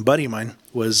 a buddy of mine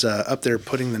was up there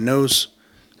putting the nose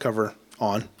cover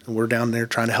on, and we're down there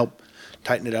trying to help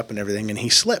tighten it up and everything, and he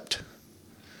slipped.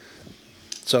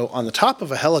 So on the top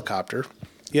of a helicopter,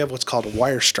 you have what's called a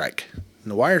wire strike.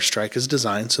 And the wire strike is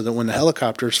designed so that when the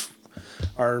helicopters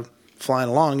are flying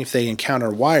along, if they encounter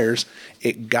wires,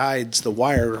 it guides the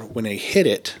wire when they hit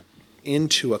it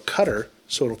into a cutter,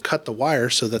 so it'll cut the wire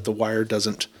so that the wire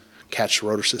doesn't catch the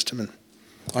rotor system and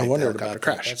I make the wondered helicopter about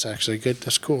crash. that. That's actually good.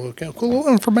 That's cool. Okay, cool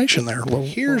little information there.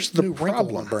 Here's the new wrinkle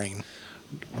in problem. my brain.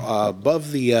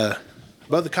 Above the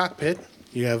cockpit,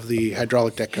 you have the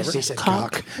hydraulic deck cover. He said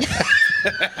cock.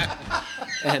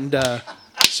 And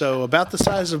so about the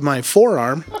size of my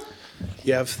forearm,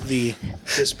 you have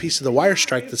this piece of the wire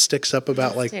strike that sticks up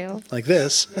about like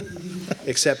this,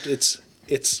 except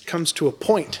it comes to a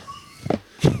point.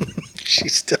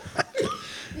 She's done.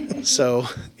 So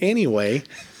anyway,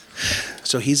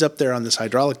 so he's up there on this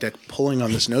hydraulic deck pulling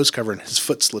on this nose cover, and his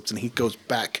foot slips and he goes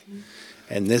back,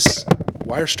 and this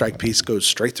wire strike piece goes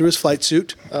straight through his flight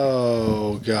suit.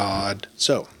 Oh God.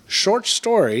 So short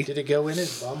story. Did it go in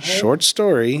his bum hole? Short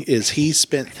story is he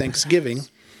spent Thanksgiving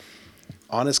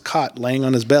on his cot, laying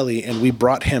on his belly, and we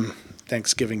brought him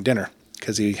Thanksgiving dinner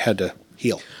because he had to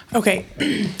heal. Okay.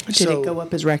 Did So- it go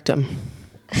up his rectum?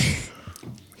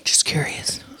 Just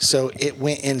curious. So it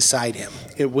went inside him.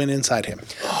 It went inside him.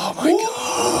 Oh my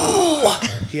God.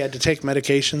 He had to take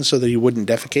medication so that he wouldn't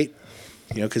defecate,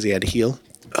 because he had to heal.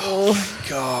 Oh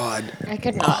God. I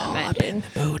could not imagine.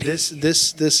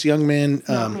 This young man,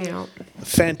 Out.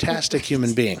 fantastic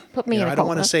human being. Put me in a I don't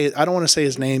want to coma. say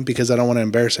his name because I don't want to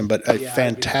embarrass him, but a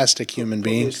fantastic human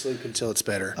being, Sleep until it's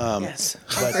better. Yes.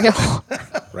 Real.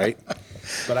 right?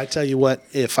 But I tell you what,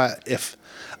 if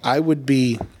I would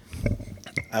be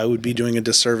doing a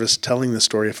disservice telling the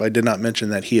story if I did not mention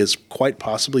that he is quite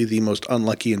possibly the most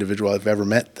unlucky individual I've ever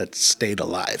met that stayed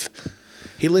alive.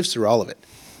 He lives through all of it.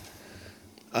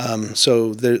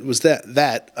 So there was that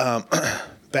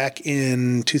back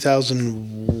in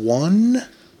 2001.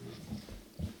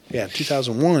 Yeah,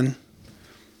 2001.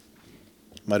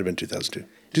 Might have been 2002.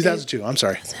 2002. I'm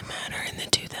sorry. Doesn't matter in the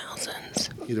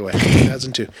 2000s. Either way,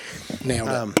 2002.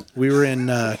 Nailed it. We were in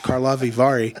Karlovy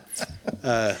Vary,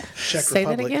 Czech Say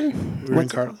that Republic. again? We were in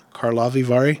Karlovy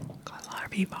Vary.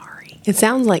 Calamari Bari. It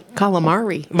sounds like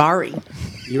calamari. Bari.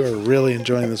 You are really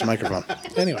enjoying this microphone.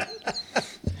 Anyway.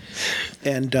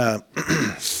 And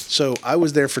so I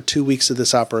was there for 2 weeks of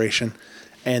this operation,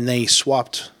 and they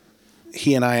swapped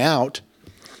he and I out,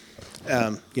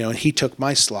 and he took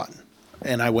my slot,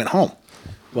 and I went home.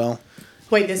 Well,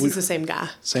 Wait, this is the same guy.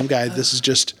 same guy. This is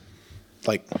just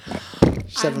like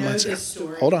 7 months. this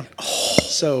story. Hold on.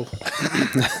 So,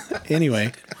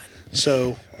 anyway,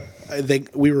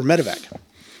 we were medevac,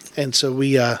 and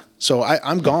so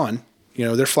I'm gone.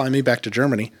 They're flying me back to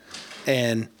Germany,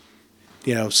 and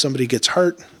somebody gets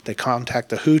hurt. They contact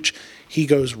the hooch. He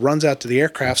runs out to the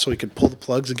aircraft so he could pull the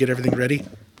plugs and get everything ready.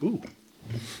 Ooh.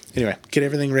 Anyway, get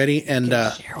everything ready and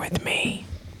Share with me.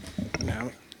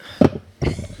 No,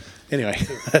 anyway.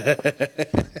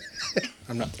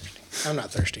 I'm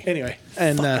not thirsty. Anyway,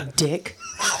 and Dick.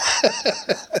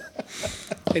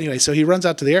 anyway, so he runs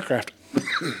out to the aircraft.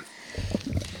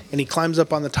 And he climbs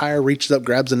up on the tire, reaches up,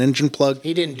 grabs an engine plug,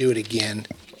 He didn't do it again.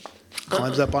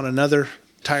 climbs up on another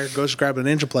tire, goes to grab an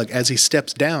engine plug. As he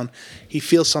steps down, he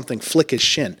feels something flick his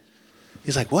shin.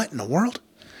 He's like, what in the world?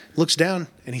 Looks down,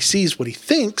 and he sees what he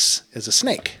thinks is a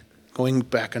snake going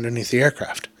back underneath the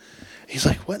aircraft. He's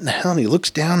like, what in the hell? And he looks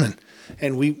down,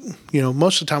 and we,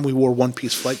 most of the time we wore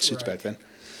one-piece flight suits back then.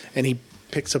 And he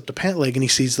picks up the pant leg, and he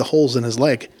sees the holes in his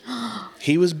leg.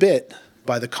 He was bit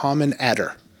by the common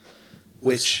adder,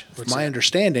 which, my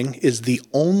understanding, is the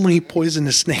only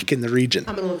poisonous snake in the region.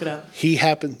 I'm going to look it up. You're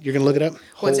going to look it up?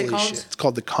 What's it Holy called? shit. It's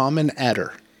called the common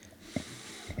adder.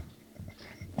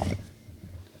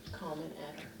 Common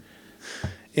adder.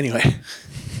 Anyway,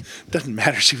 doesn't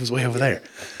matter. She was way over there.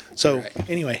 So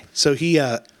anyway, he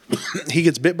he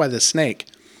gets bit by this snake,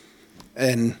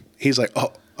 and he's like,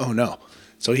 oh no.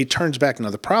 So he turns back. Now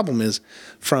the problem is,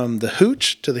 from the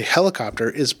hooch to the helicopter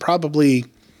is probably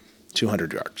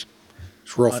 200 yards.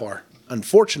 It's real far.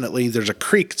 Unfortunately, there's a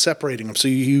creek separating them, so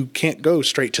you can't go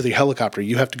straight to the helicopter.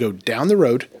 You have to go down the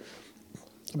road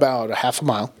about a half a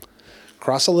mile,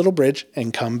 cross a little bridge,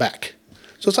 and come back.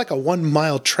 So it's like a 1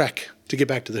 mile trek to get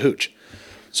back to the hooch.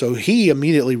 So he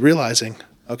immediately realizing,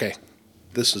 okay,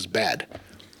 this is bad.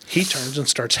 He turns and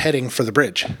starts heading for the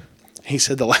bridge. He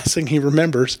said the last thing he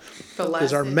remembers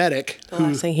is our medic, The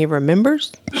last thing he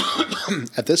remembers?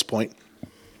 at this point,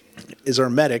 is our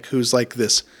medic, who's like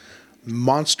this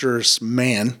monstrous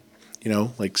man,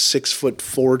 like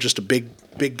 6'4", just a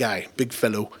big guy, big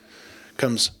fellow,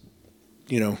 comes,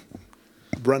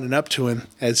 running up to him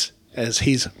as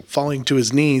he's falling to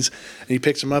his knees, and he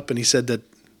picks him up, and he said that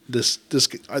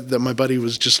that my buddy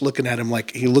was just looking at him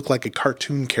like he looked like a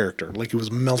cartoon character, like he was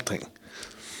melting.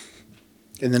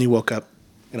 And then he woke up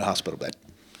in a hospital bed.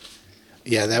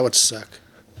 Yeah, that would suck.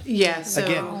 Yeah. So,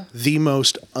 Again, the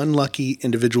most unlucky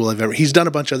individual I've ever. He's done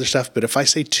a bunch of other stuff, but if I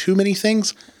say too many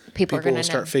things, People are will gonna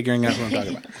start know. figuring out what I'm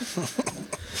talking about.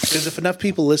 Because if enough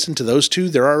people listen to those two,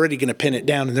 they're already going to pin it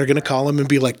down, and they're going to call him and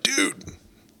be like, "Dude,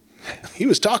 he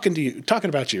was talking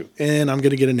about you," and I'm going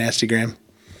to get a nasty gram.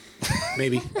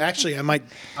 Maybe. Actually, I might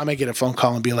get a phone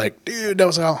call and be like, "Dude, that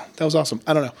was awesome."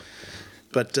 I don't know,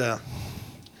 but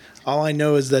all I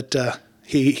know is that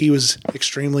he was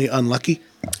extremely unlucky.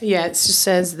 yeah, it just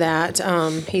says that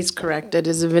he's correct. It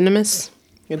is venomous.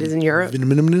 It is in Europe.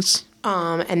 Venomous.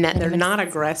 And that they're not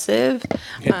aggressive,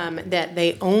 that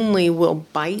they only will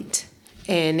bite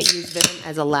and use venom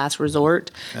as a last resort.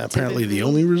 Apparently, the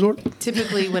only resort.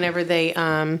 Typically, whenever they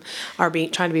are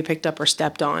trying to be picked up or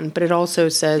stepped on. But it also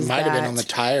says Might that have been on the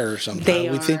tire or something. they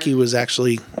We think he was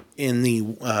actually in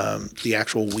the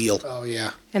actual wheel Oh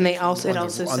yeah. and they also it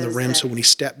also on says the rim. that- So when he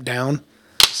stepped down,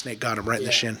 the snake got him right in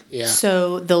the shin. Yeah.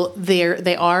 So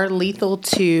they are lethal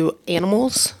to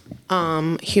animals.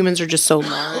 Humans are just so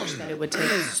large that it would take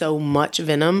so much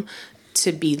venom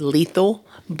to be lethal.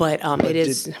 But it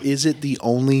is. Is it the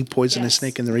only poisonous Yes.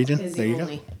 snake in the region? Is There the you go.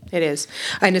 only- It is.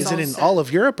 And it's Is it in also- all of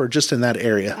Europe or just in that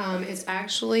area? It's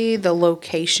actually the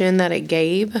location that it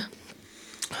gave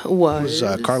was.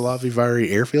 Karlovy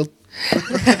Vary Airfield.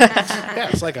 Yeah,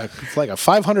 it's like a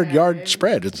 500-yard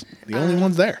spread. It's the only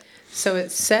ones there. So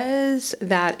it says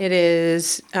that it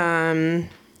is.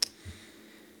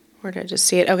 Where did I just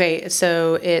see it? Okay,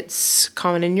 so it's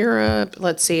common in Europe.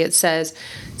 Let's see. It says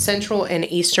Central and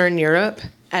Eastern Europe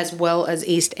as well as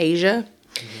East Asia,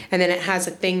 and then it has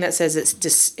a thing that says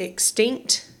it's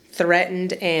extinct,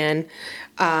 threatened, and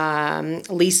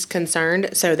least concerned.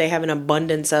 So they have an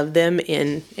abundance of them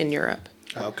in Europe.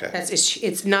 Okay.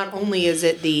 It's not only is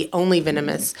it the only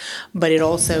venomous, but it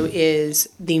also is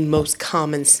the most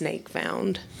common snake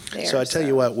found there. So I tell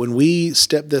you what, when we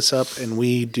step this up and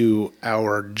we do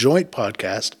our joint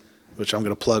podcast, which I'm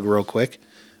going to plug real quick,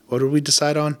 what did we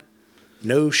decide on?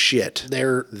 No shit.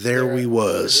 There we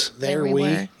was. There we we.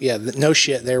 were. Yeah. No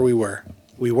shit. There we were.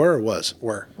 We were or was?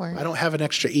 Were. I don't have an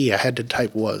extra E. I had to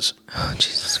type was. Oh,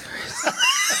 Jesus Christ.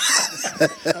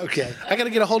 Okay. I got to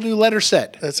get a whole new letter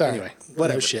set. That's all right. Anyway,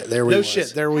 whatever. No shit. There we No was.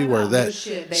 shit. There we were. That. No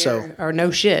shit there, So or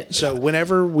no shit. So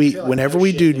whenever we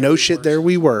do no shit, there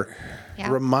we were.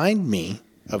 Yeah. Remind me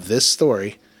of this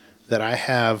story that I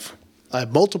have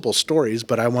multiple stories,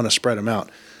 but I want to spread them out.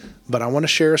 But I want to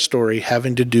share a story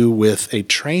having to do with a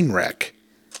train wreck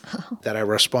that I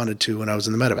responded to when I was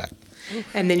in the medevac.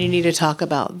 And then you need to talk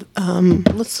about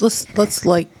let's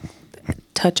like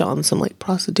touch on some like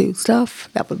prostitute stuff.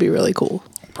 That would be really cool.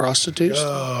 Prostitutes?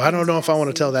 Oh, I don't know if I want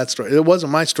to tell that story. It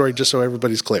wasn't my story, just so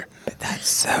everybody's clear. But that's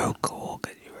so cool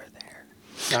because you were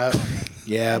there.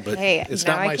 Yeah, but Hey, it's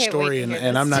now not I my can't story, wait to hear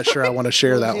and I'm this. not sure I want to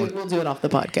share that one. We'll do it off the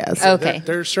podcast. Okay.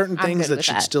 There are certain I'm things good that with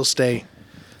should that. still stay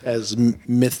as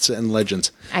myths and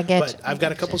legends. I get But I've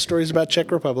got a couple stories about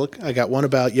Czech Republic. I got one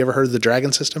about, you ever heard of the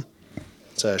Dragon system?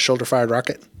 It's a shoulder-fired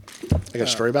rocket. I got a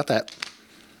story about that.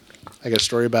 I got a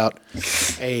story about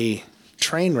a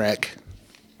train wreck,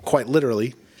 quite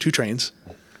literally, 2 trains,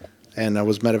 and I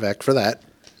was medevac for that.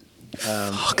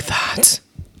 Fuck that.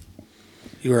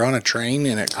 You were on a train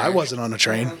and it I wasn't on a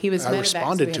train. He was I medevac,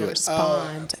 responded so to we had it.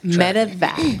 Respond.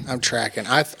 Medevac. I'm tracking.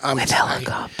 I'm With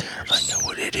helicopters. I know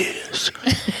what it is.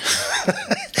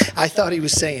 I thought he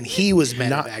was saying he was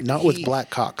medevac. Not with black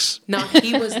cocks.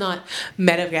 He was not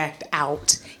medevaced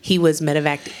out. He was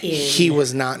medevaced in. He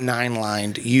was not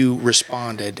 9-lined. You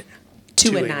responded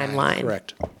to a 9-line.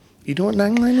 Correct. You know what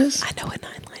 9-line is? I know what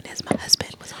 9-line is. My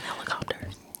husband was on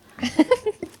helicopters.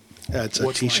 It's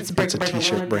a t-shirt. It's It's a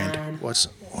t-shirt brand.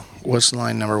 What's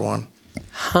line number 1?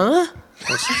 Huh?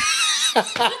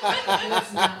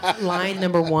 Line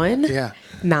number 1? Yeah.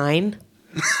 9.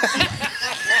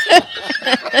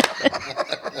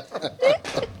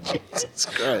 Jesus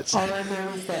Christ. All I know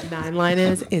is that 9-line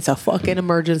is it's a fucking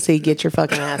emergency. Get your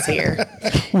fucking ass here.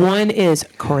 1 is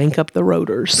crank up the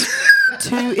rotors.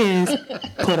 2 is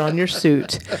put on your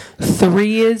suit.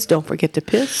 3 is don't forget to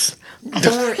piss.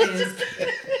 4 is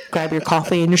grab your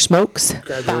coffee and your smokes.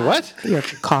 Grab your what? Your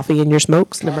coffee and your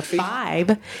smokes. Number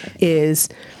 5 is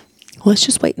let's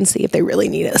just wait and see if they really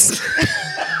need us.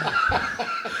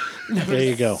 There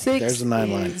you go. 6 There's the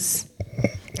 9-line. is,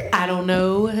 I don't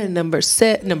know. And number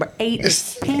 8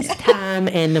 is peacetime,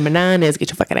 and number 9 is get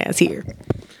your fucking ass here.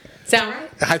 Sound right?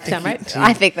 I think Sound right?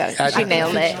 I think that she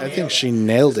nailed I it. think she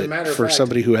nailed a it matter of for fact-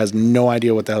 somebody who has no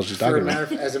idea what the hell she's talking about.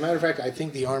 As a matter of fact, I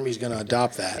think the Army's going to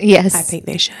adopt that. Yes. I think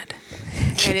they should.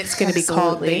 And it's going to be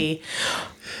called the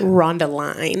Rhonda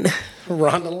line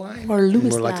Rhonda line? or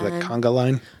Lewis More like line. the conga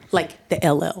line. Like the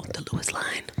LL, the Lewis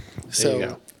line. There you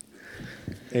go.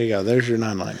 There you go. There's your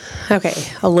 9-line. Okay,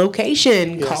 a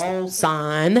location, call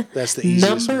sign, That's the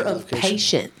easiest number one, of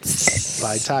location. patients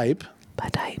By type. by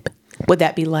type. Would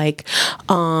that be like,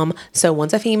 so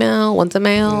one's a female, one's a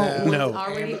male, No.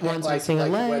 already, one's Like missing a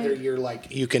whether leg. you're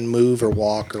like, you can move or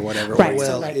walk or whatever. Right, Well,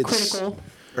 so like it's critical.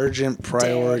 urgent,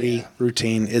 priority,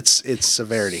 routine. It's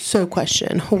severity. So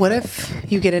question, what if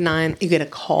you get a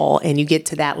call and you get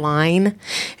to that line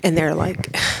and they're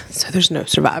like, so there's no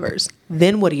survivors.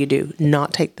 Then what do?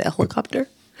 Not take the helicopter?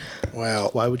 Well,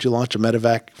 Why would you launch a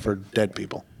medevac for dead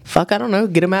people? Fuck, I don't know.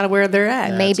 Get them out of where they're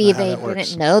at. Maybe not how they that works.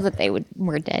 didn't know that they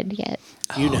were dead yet.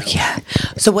 you know. Yeah.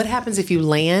 So what happens if you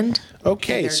land?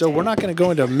 Okay, so we're not going to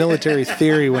go into military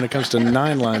theory when it comes to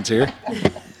 9-lines here.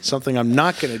 Something I'm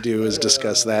not going to do is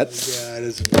discuss that.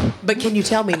 But can you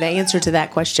tell me the answer to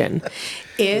that question?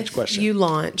 If question? you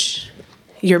launch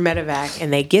your medevac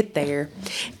and they get there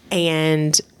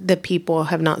and the people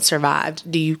have not survived,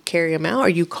 do you carry them out or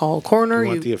you call coroner? You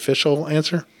want the official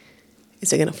answer?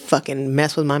 Is it going to fucking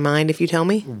mess with my mind if you tell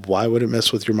me? Why would it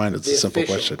mess with your mind? It's The a simple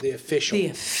official, question. The official. The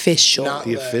official. Not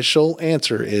The official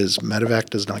answer is medevac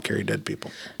does not carry dead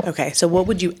people. Okay, so what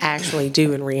would you actually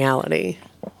do in reality?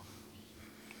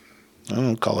 I don't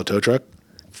know, call a tow truck.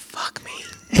 Fuck me.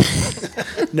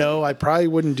 No, I probably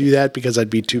wouldn't do that because I'd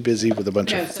be too busy with a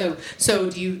bunch No, of. so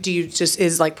do you just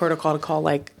is like protocol to call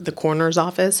like the coroner's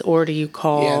office or do you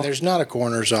call? Yeah, there's not a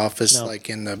coroner's office like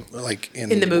in the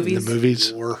movies. The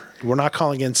movies. War. We're not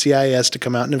calling in CIS to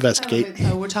come out and investigate.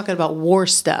 Oh, we're talking about war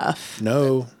stuff.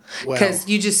 No. Well, Because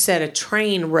you just said a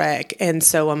train wreck, and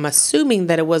so I'm assuming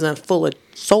that it wasn't full of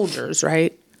soldiers,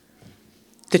 right?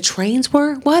 The trains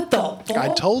were? What the fuck?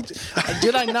 I told.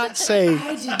 Did I not say?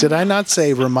 Did I not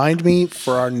say? Remind me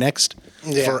for our next,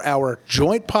 for our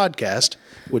joint podcast,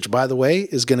 which by the way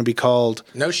is going to be called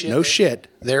No Shit. No Shit.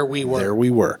 There we were. There we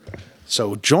were.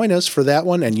 So join us for that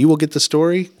one, and you will get the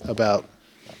story about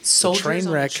soldiers train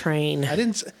on wreck. a train. I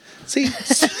didn't see.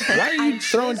 Why are you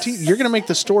throwing? You're going to make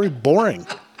the story boring.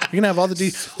 You're going to have all the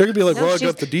details. They're going to be like, No, "Well, I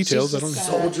she's- got the details." I don't.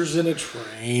 Soldiers in a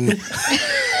train.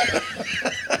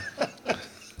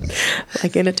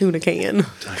 Like in a tuna can.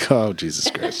 Oh, Jesus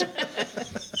Christ.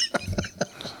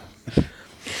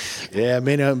 Yeah, I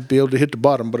may not be able to hit the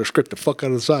bottom, but I scrape the fuck out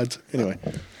of the sides. Anyway.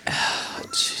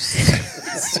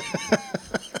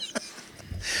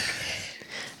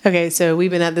 Okay, so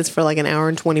we've been at this for like an hour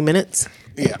and 20 minutes.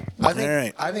 Yeah, All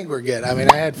right. I think we're good. I mean,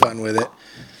 I had fun with it.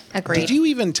 Agreed. Did you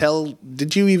even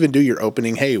do your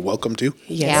opening? Hey, welcome to.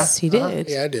 Yes, he did.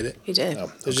 Yeah, I did it. He did.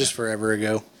 It was just forever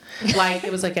ago. Like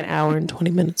it was like an hour and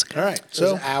 20 minutes ago. All right. It was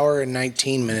So, an hour and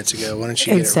 19 minutes ago. Why don't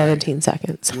you And get it right? 17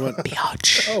 seconds.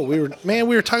 Biatch. oh, we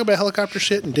were talking about helicopter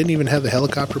shit and didn't even have the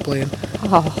helicopter playing.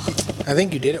 Oh, I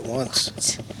think you did it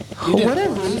once. What a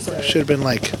loser. Should have been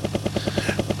like,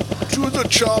 to the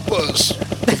choppers.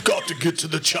 We've got to get to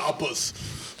the choppers.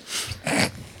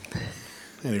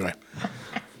 Anyway.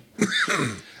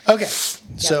 Okay,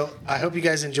 so I hope you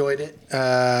guys enjoyed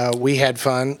it. We had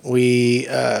fun. We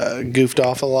goofed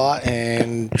off a lot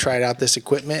and tried out this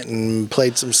equipment and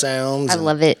played some sounds. I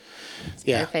love it.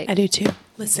 Yeah, Perfect. I do too.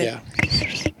 Listen. yeah.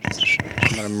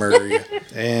 I'm gonna murder you.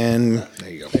 And there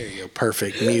you go. There you go.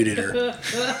 Perfect. Muted her.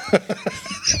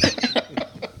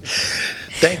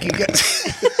 Thank you guys.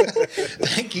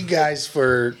 Thank you guys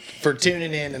for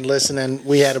tuning in and listening.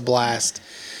 We had a blast.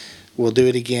 We'll do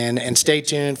it again, and stay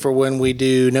tuned for when we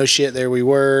do No Shit There We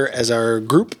Were as our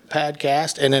group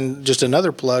podcast. And then just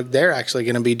another plug, they're actually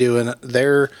going to be doing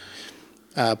their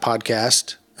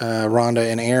podcast. Rhonda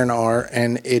and Aaron are,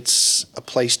 and it's a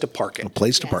place to park it.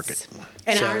 Place to park it.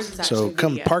 And ours is So actually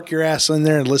come video. park your ass in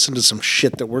there and listen to some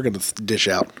shit that we're going to dish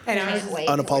out. And ours is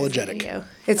Unapologetic. video.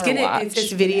 It's gonna watch. it's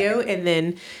just video, and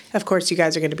then of course you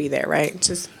guys are gonna be there, right? It's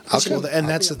just Well, and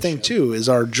that's the thing too, is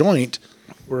our joint.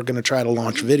 We're going to try to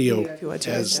launch video if you want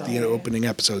to. as the opening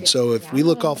episode. So if we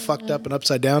look all fucked up and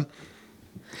upside down,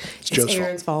 it's Joe's fault.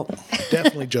 Aaron's fault.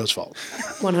 Definitely Joe's fault.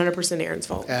 100% Aaron's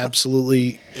fault.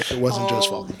 Absolutely, if it wasn't Joe's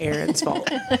fault. Aaron's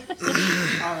fault. All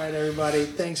right, everybody.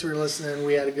 Thanks for listening.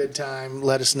 We had a good time.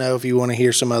 Let us know if you want to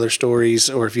hear some other stories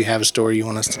or if you have a story you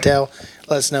want us to tell.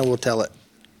 Let us know. We'll tell it.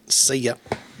 See ya.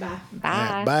 Bye.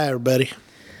 Bye. Bye, everybody.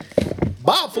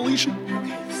 Bye, Felicia.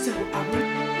 Okay.